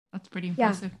 That's pretty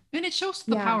impressive. Yeah. And it shows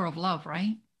the power of love,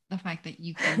 right? The fact that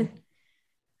you can,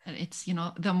 it's,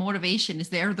 the motivation is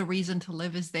there. The reason to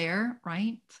live is there,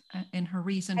 right? And her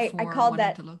reason for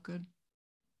wanting to look good.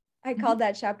 I called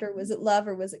that chapter, was it love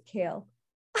or was it kale?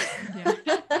 Yeah.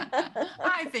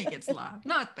 I think it's love,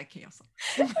 not the kale.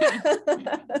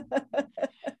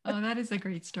 Oh, that is a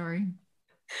great story.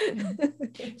 Yeah.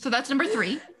 So that's number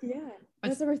 3. Yeah.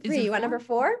 That's number 3. You want number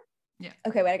 4? Yeah.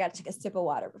 Okay, wait, I got to take a sip of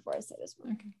water before I say this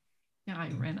one. Okay. Yeah, I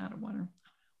ran out of water.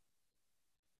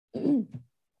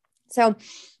 So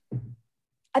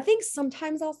I think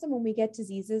sometimes also when we get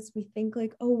diseases, we think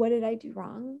like, oh, what did I do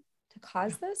wrong to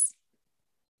cause this?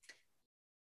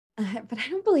 But I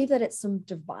don't believe that it's some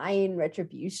divine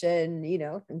retribution,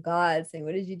 from God saying,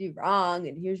 what did you do wrong?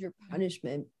 And here's your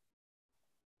punishment.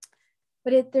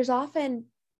 But there's often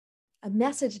a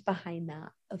message behind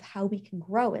that of how we can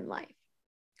grow in life.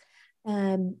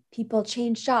 People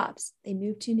change jobs. They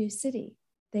move to a new city.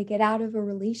 They get out of a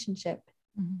relationship.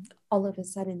 All of a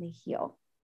sudden they heal.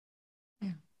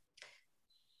 Yeah.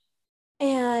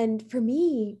 And for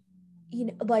me,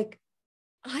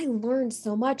 I learned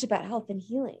so much about health and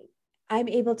healing. I'm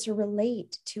able to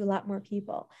relate to a lot more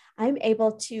people. I'm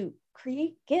able to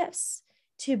create gifts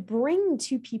to bring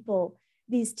to people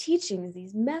these teachings,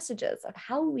 these messages of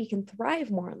how we can thrive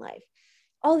more in life.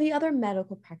 All the other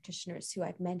medical practitioners who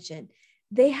I've mentioned,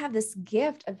 they have this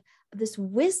gift of this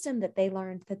wisdom that they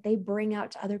learned that they bring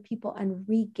out to other people and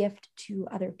re-gift to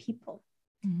other people.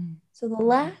 So the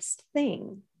last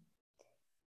thing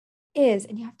is,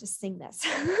 and you have to sing this.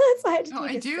 So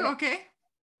I do. Okay.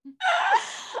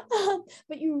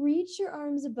 But you reach your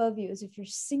arms above you as if you're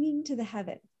singing to the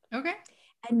heaven. Okay.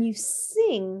 And you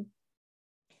sing,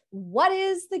 what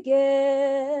is the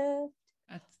gift?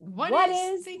 What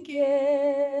is the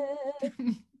gift?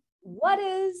 What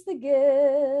is the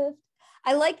gift?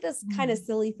 I like this kind of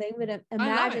silly thing, but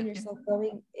imagine yourself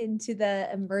going into the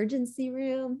emergency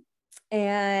room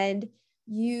and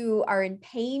you are in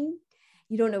pain.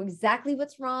 You don't know exactly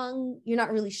what's wrong. You're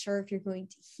not really sure if you're going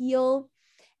to heal.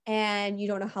 And you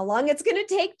don't know how long it's going to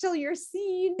take till you're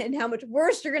seen and how much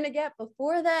worse you're going to get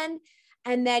before then.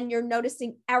 And then you're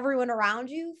noticing everyone around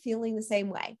you feeling the same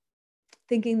way,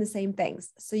 thinking the same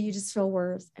things. So you just feel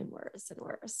worse and worse and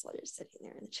worse while you're sitting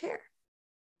there in the chair.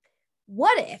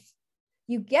 What if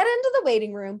you get into the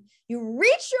waiting room, you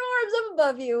reach your arms up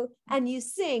above you, and you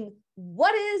sing,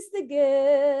 what is the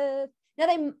gift?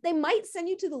 Now they might send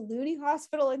you to the Looney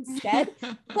Hospital instead,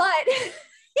 but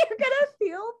you're going to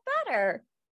feel better.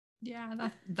 Yeah,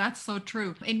 that's so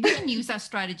true. And we can use that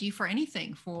strategy for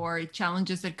anything, for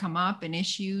challenges that come up and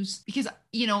issues, because,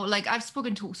 I've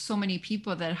spoken to so many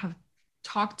people that have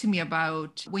talked to me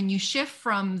about when you shift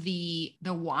from the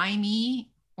why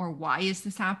me or why is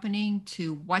this happening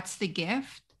to what's the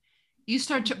gift, you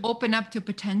start to open up to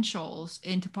potentials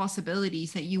and to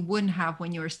possibilities that you wouldn't have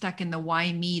when you were stuck in the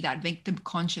why me, that victim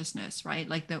consciousness, right?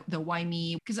 Like the why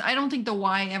me, because I don't think the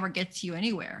why ever gets you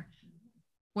anywhere.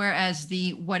 Whereas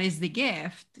the what is the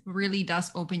gift really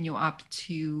does open you up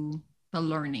to the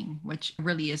learning, which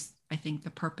really is, I think, the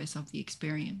purpose of the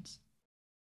experience.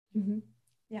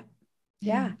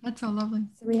 Yeah. That's so lovely.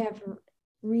 So we have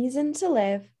reason to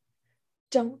live.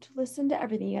 Don't listen to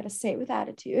everything. You got to say it with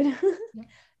attitude.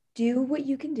 Do what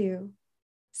you can do.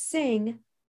 Sing,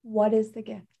 what is the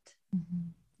gift?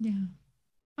 Yeah.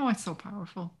 Oh, it's so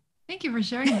powerful. Thank you for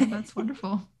sharing that. That's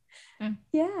wonderful.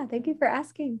 Yeah, thank you for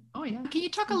asking. Oh, yeah. Can you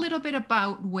talk a little bit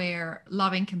about where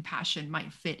love and compassion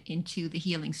might fit into the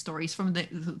healing stories from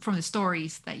the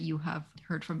stories that you have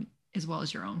heard from, as well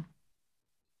as your own?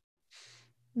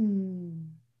 The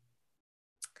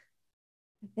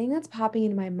thing that's popping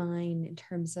into my mind in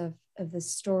terms of the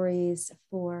stories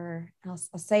I'll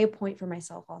say a point for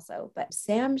myself also, but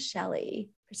Sam Shelley,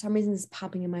 for some reason, is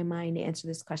popping in my mind to answer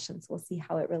this question. So we'll see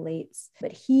how it relates.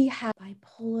 But he had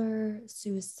bipolar,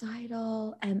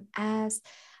 suicidal, MS.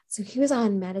 So he was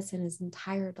on medicine his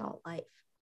entire adult life.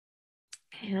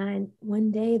 And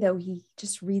one day, though, he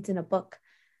just reads in a book,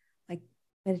 like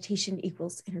meditation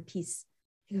equals inner peace.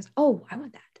 He goes, oh, I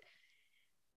want that.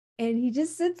 And he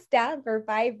just sits down for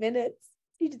 5 minutes.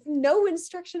 He does no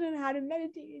instruction on how to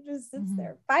meditate. He just sits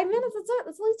there. 5 minutes. That's it.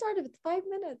 That's all he started with. 5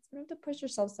 minutes. You don't have to push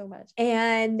yourself so much.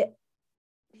 And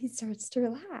he starts to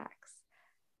relax.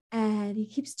 And he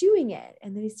keeps doing it.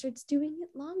 And then he starts doing it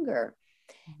longer.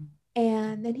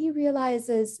 And then he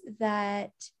realizes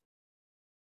that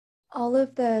all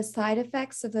of the side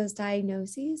effects of those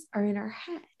diagnoses are in our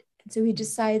head. And so he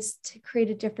decides to create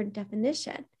a different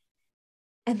definition.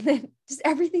 And then just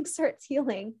everything starts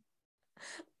healing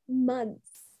months.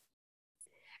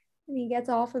 And he gets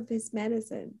off of his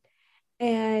medicine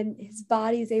and his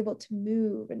body is able to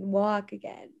move and walk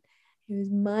again. His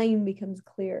mind becomes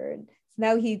clear. And so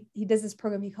now he does this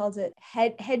program, he calls it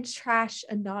Head Trash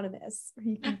Anonymous, where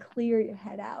you can clear your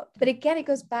head out. But again, it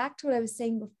goes back to what I was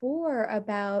saying before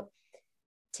about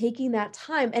taking that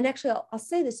time. And actually, I'll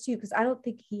say this too, because I don't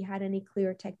think he had any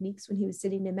clear techniques when he was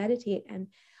sitting to meditate. And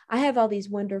I have all these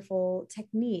wonderful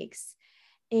techniques.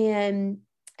 And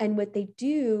what they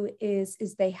do is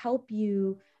they help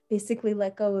you basically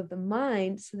let go of the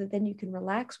mind so that then you can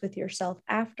relax with yourself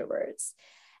afterwards.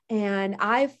 And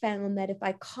I've found that if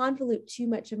I convolute too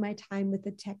much of my time with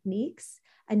the techniques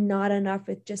and not enough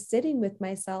with just sitting with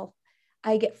myself,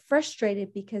 I get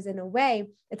frustrated because in a way,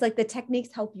 it's like the techniques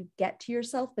help you get to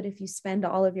yourself. But if you spend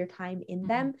all of your time in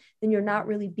them, then you're not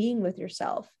really being with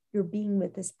yourself. You're being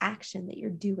with this action that you're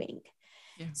doing.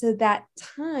 Yeah. So that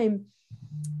time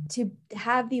to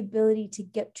have the ability to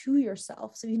get to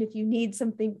yourself. So even if you need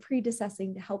something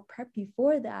predecessing to help prep you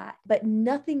for that, but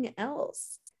nothing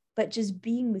else, but just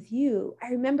being with you.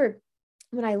 I remember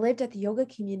when I lived at the yoga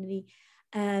community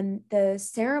and the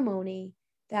ceremony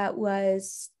that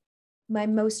was my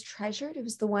most treasured, it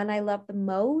was the one I loved the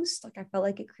most. Like I felt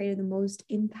like it created the most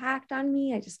impact on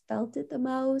me. I just felt it the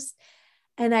most.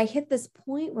 And I hit this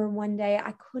point where one day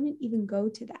I couldn't even go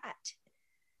to that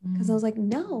because I was like,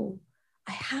 no,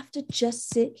 I have to just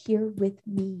sit here with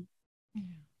me.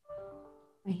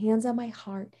 My hands on my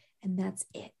heart, and that's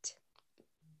it.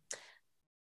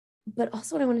 But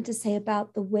also what I wanted to say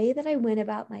about the way that I went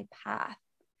about my path,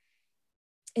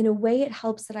 in a way, it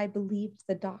helps that I believed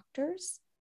the doctors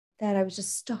that I was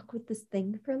just stuck with this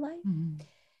thing for life,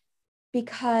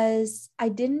 because I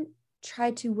didn't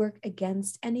try to work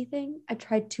against anything. I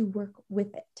tried to work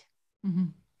with it.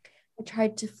 I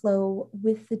tried to flow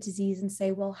with the disease and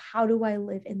say, well, how do I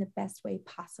live in the best way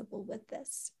possible with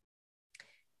this?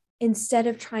 Instead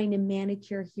of trying to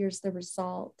manicure, here's the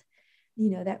result,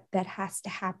 that has to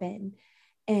happen.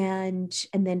 And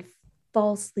then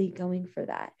falsely going for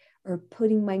that, or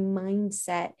putting my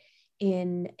mindset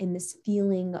in this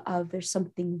feeling of there's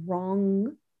something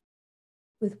wrong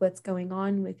with what's going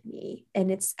on with me.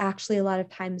 And it's actually a lot of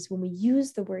times when we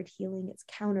use the word healing, it's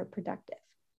counterproductive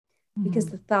because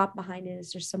the thought behind it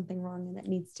is there's something wrong and that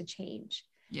needs to change.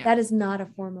 Yeah. That is not a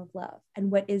form of love. And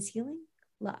what is healing?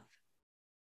 Love.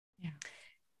 Yeah.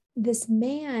 This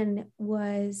man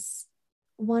was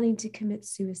wanting to commit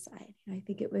suicide. And I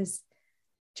think it was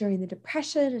during the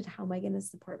Depression, and how am I going to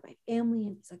support my family?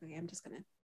 And he's like, okay, I'm just going to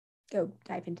go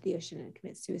dive into the ocean and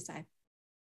commit suicide.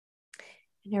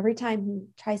 And every time he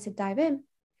tries to dive in,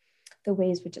 the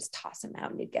waves would just toss him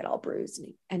out and he'd get all bruised and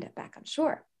he'd end up back on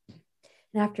shore.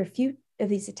 And after a few of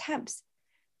these attempts,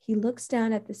 he looks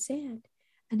down at the sand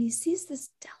and he sees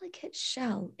this delicate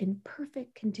shell in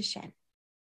perfect condition. And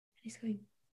he's going,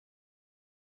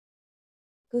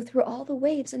 go through all the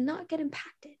waves and not get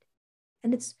impacted.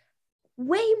 And it's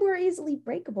way more easily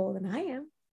breakable than I am.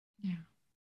 Yeah.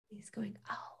 He's going,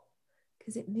 oh,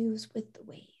 because it moves with the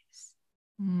waves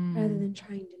rather than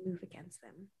trying to move against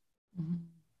them. Yeah.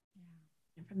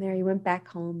 And from there, he went back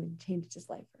home and changed his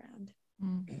life around.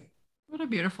 What a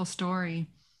beautiful story.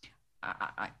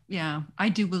 I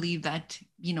do believe that,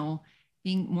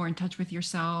 being more in touch with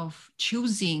yourself,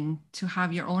 choosing to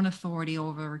have your own authority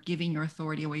over giving your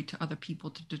authority away to other people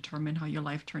to determine how your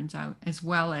life turns out, as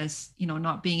well as,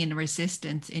 not being in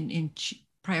resistance in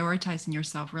prioritizing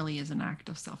yourself, really is an act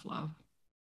of self-love.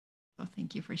 So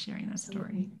thank you for sharing that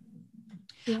story.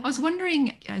 Yeah. I was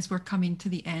wondering, as we're coming to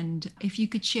the end, if you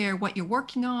could share what you're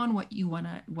working on, what you want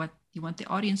the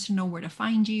audience to know, where to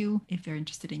find you, if they're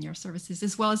interested in your services,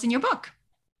 as well as in your book.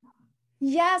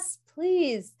 Yes,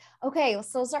 please. Okay,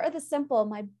 so I'll start with the simple.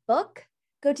 My book,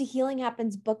 go to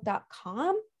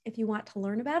healinghappensbook.com if you want to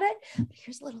learn about it. But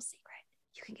here's a little secret.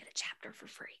 You can get a chapter for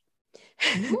free.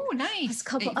 Oh, nice.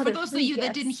 For those of you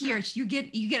that didn't hear it, you get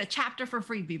a chapter for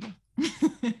free, people.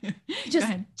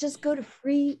 Just go to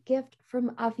Free Gift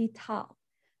from Avital.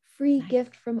 Free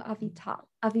gift from Avital.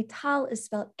 Avital is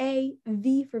spelled A,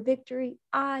 V for victory,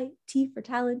 I, T for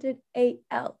talented,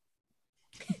 A-L.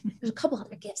 There's a couple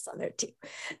other gifts on there too.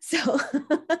 So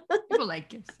people like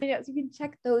gifts. Yeah, so you can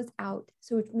check those out.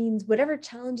 So it means whatever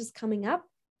challenge is coming up,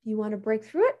 if you want to break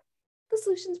through it, the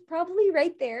solution's probably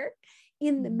right there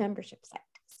in the membership site.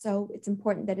 So it's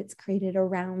important that it's created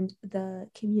around the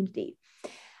community.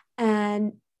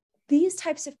 And these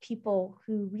types of people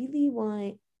who really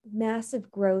want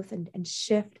massive growth and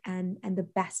shift and the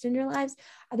best in their lives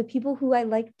are the people who I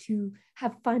like to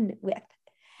have fun with.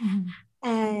 Mm-hmm.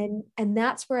 And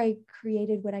that's where I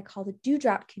created what I call the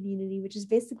Dewdrop community, which is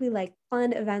basically like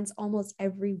fun events almost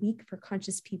every week for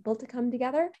conscious people to come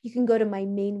together. You can go to my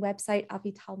main website,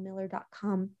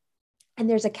 avitalmiller.com, and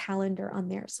there's a calendar on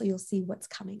there. So you'll see what's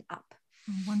coming up.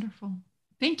 Oh, wonderful.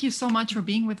 Thank you so much for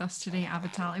being with us today,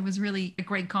 Avital. It was really a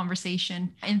great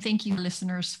conversation. And thank you,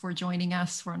 listeners, for joining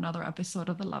us for another episode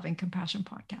of the Love and Compassion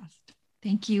podcast.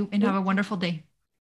 Thank you and have a wonderful day.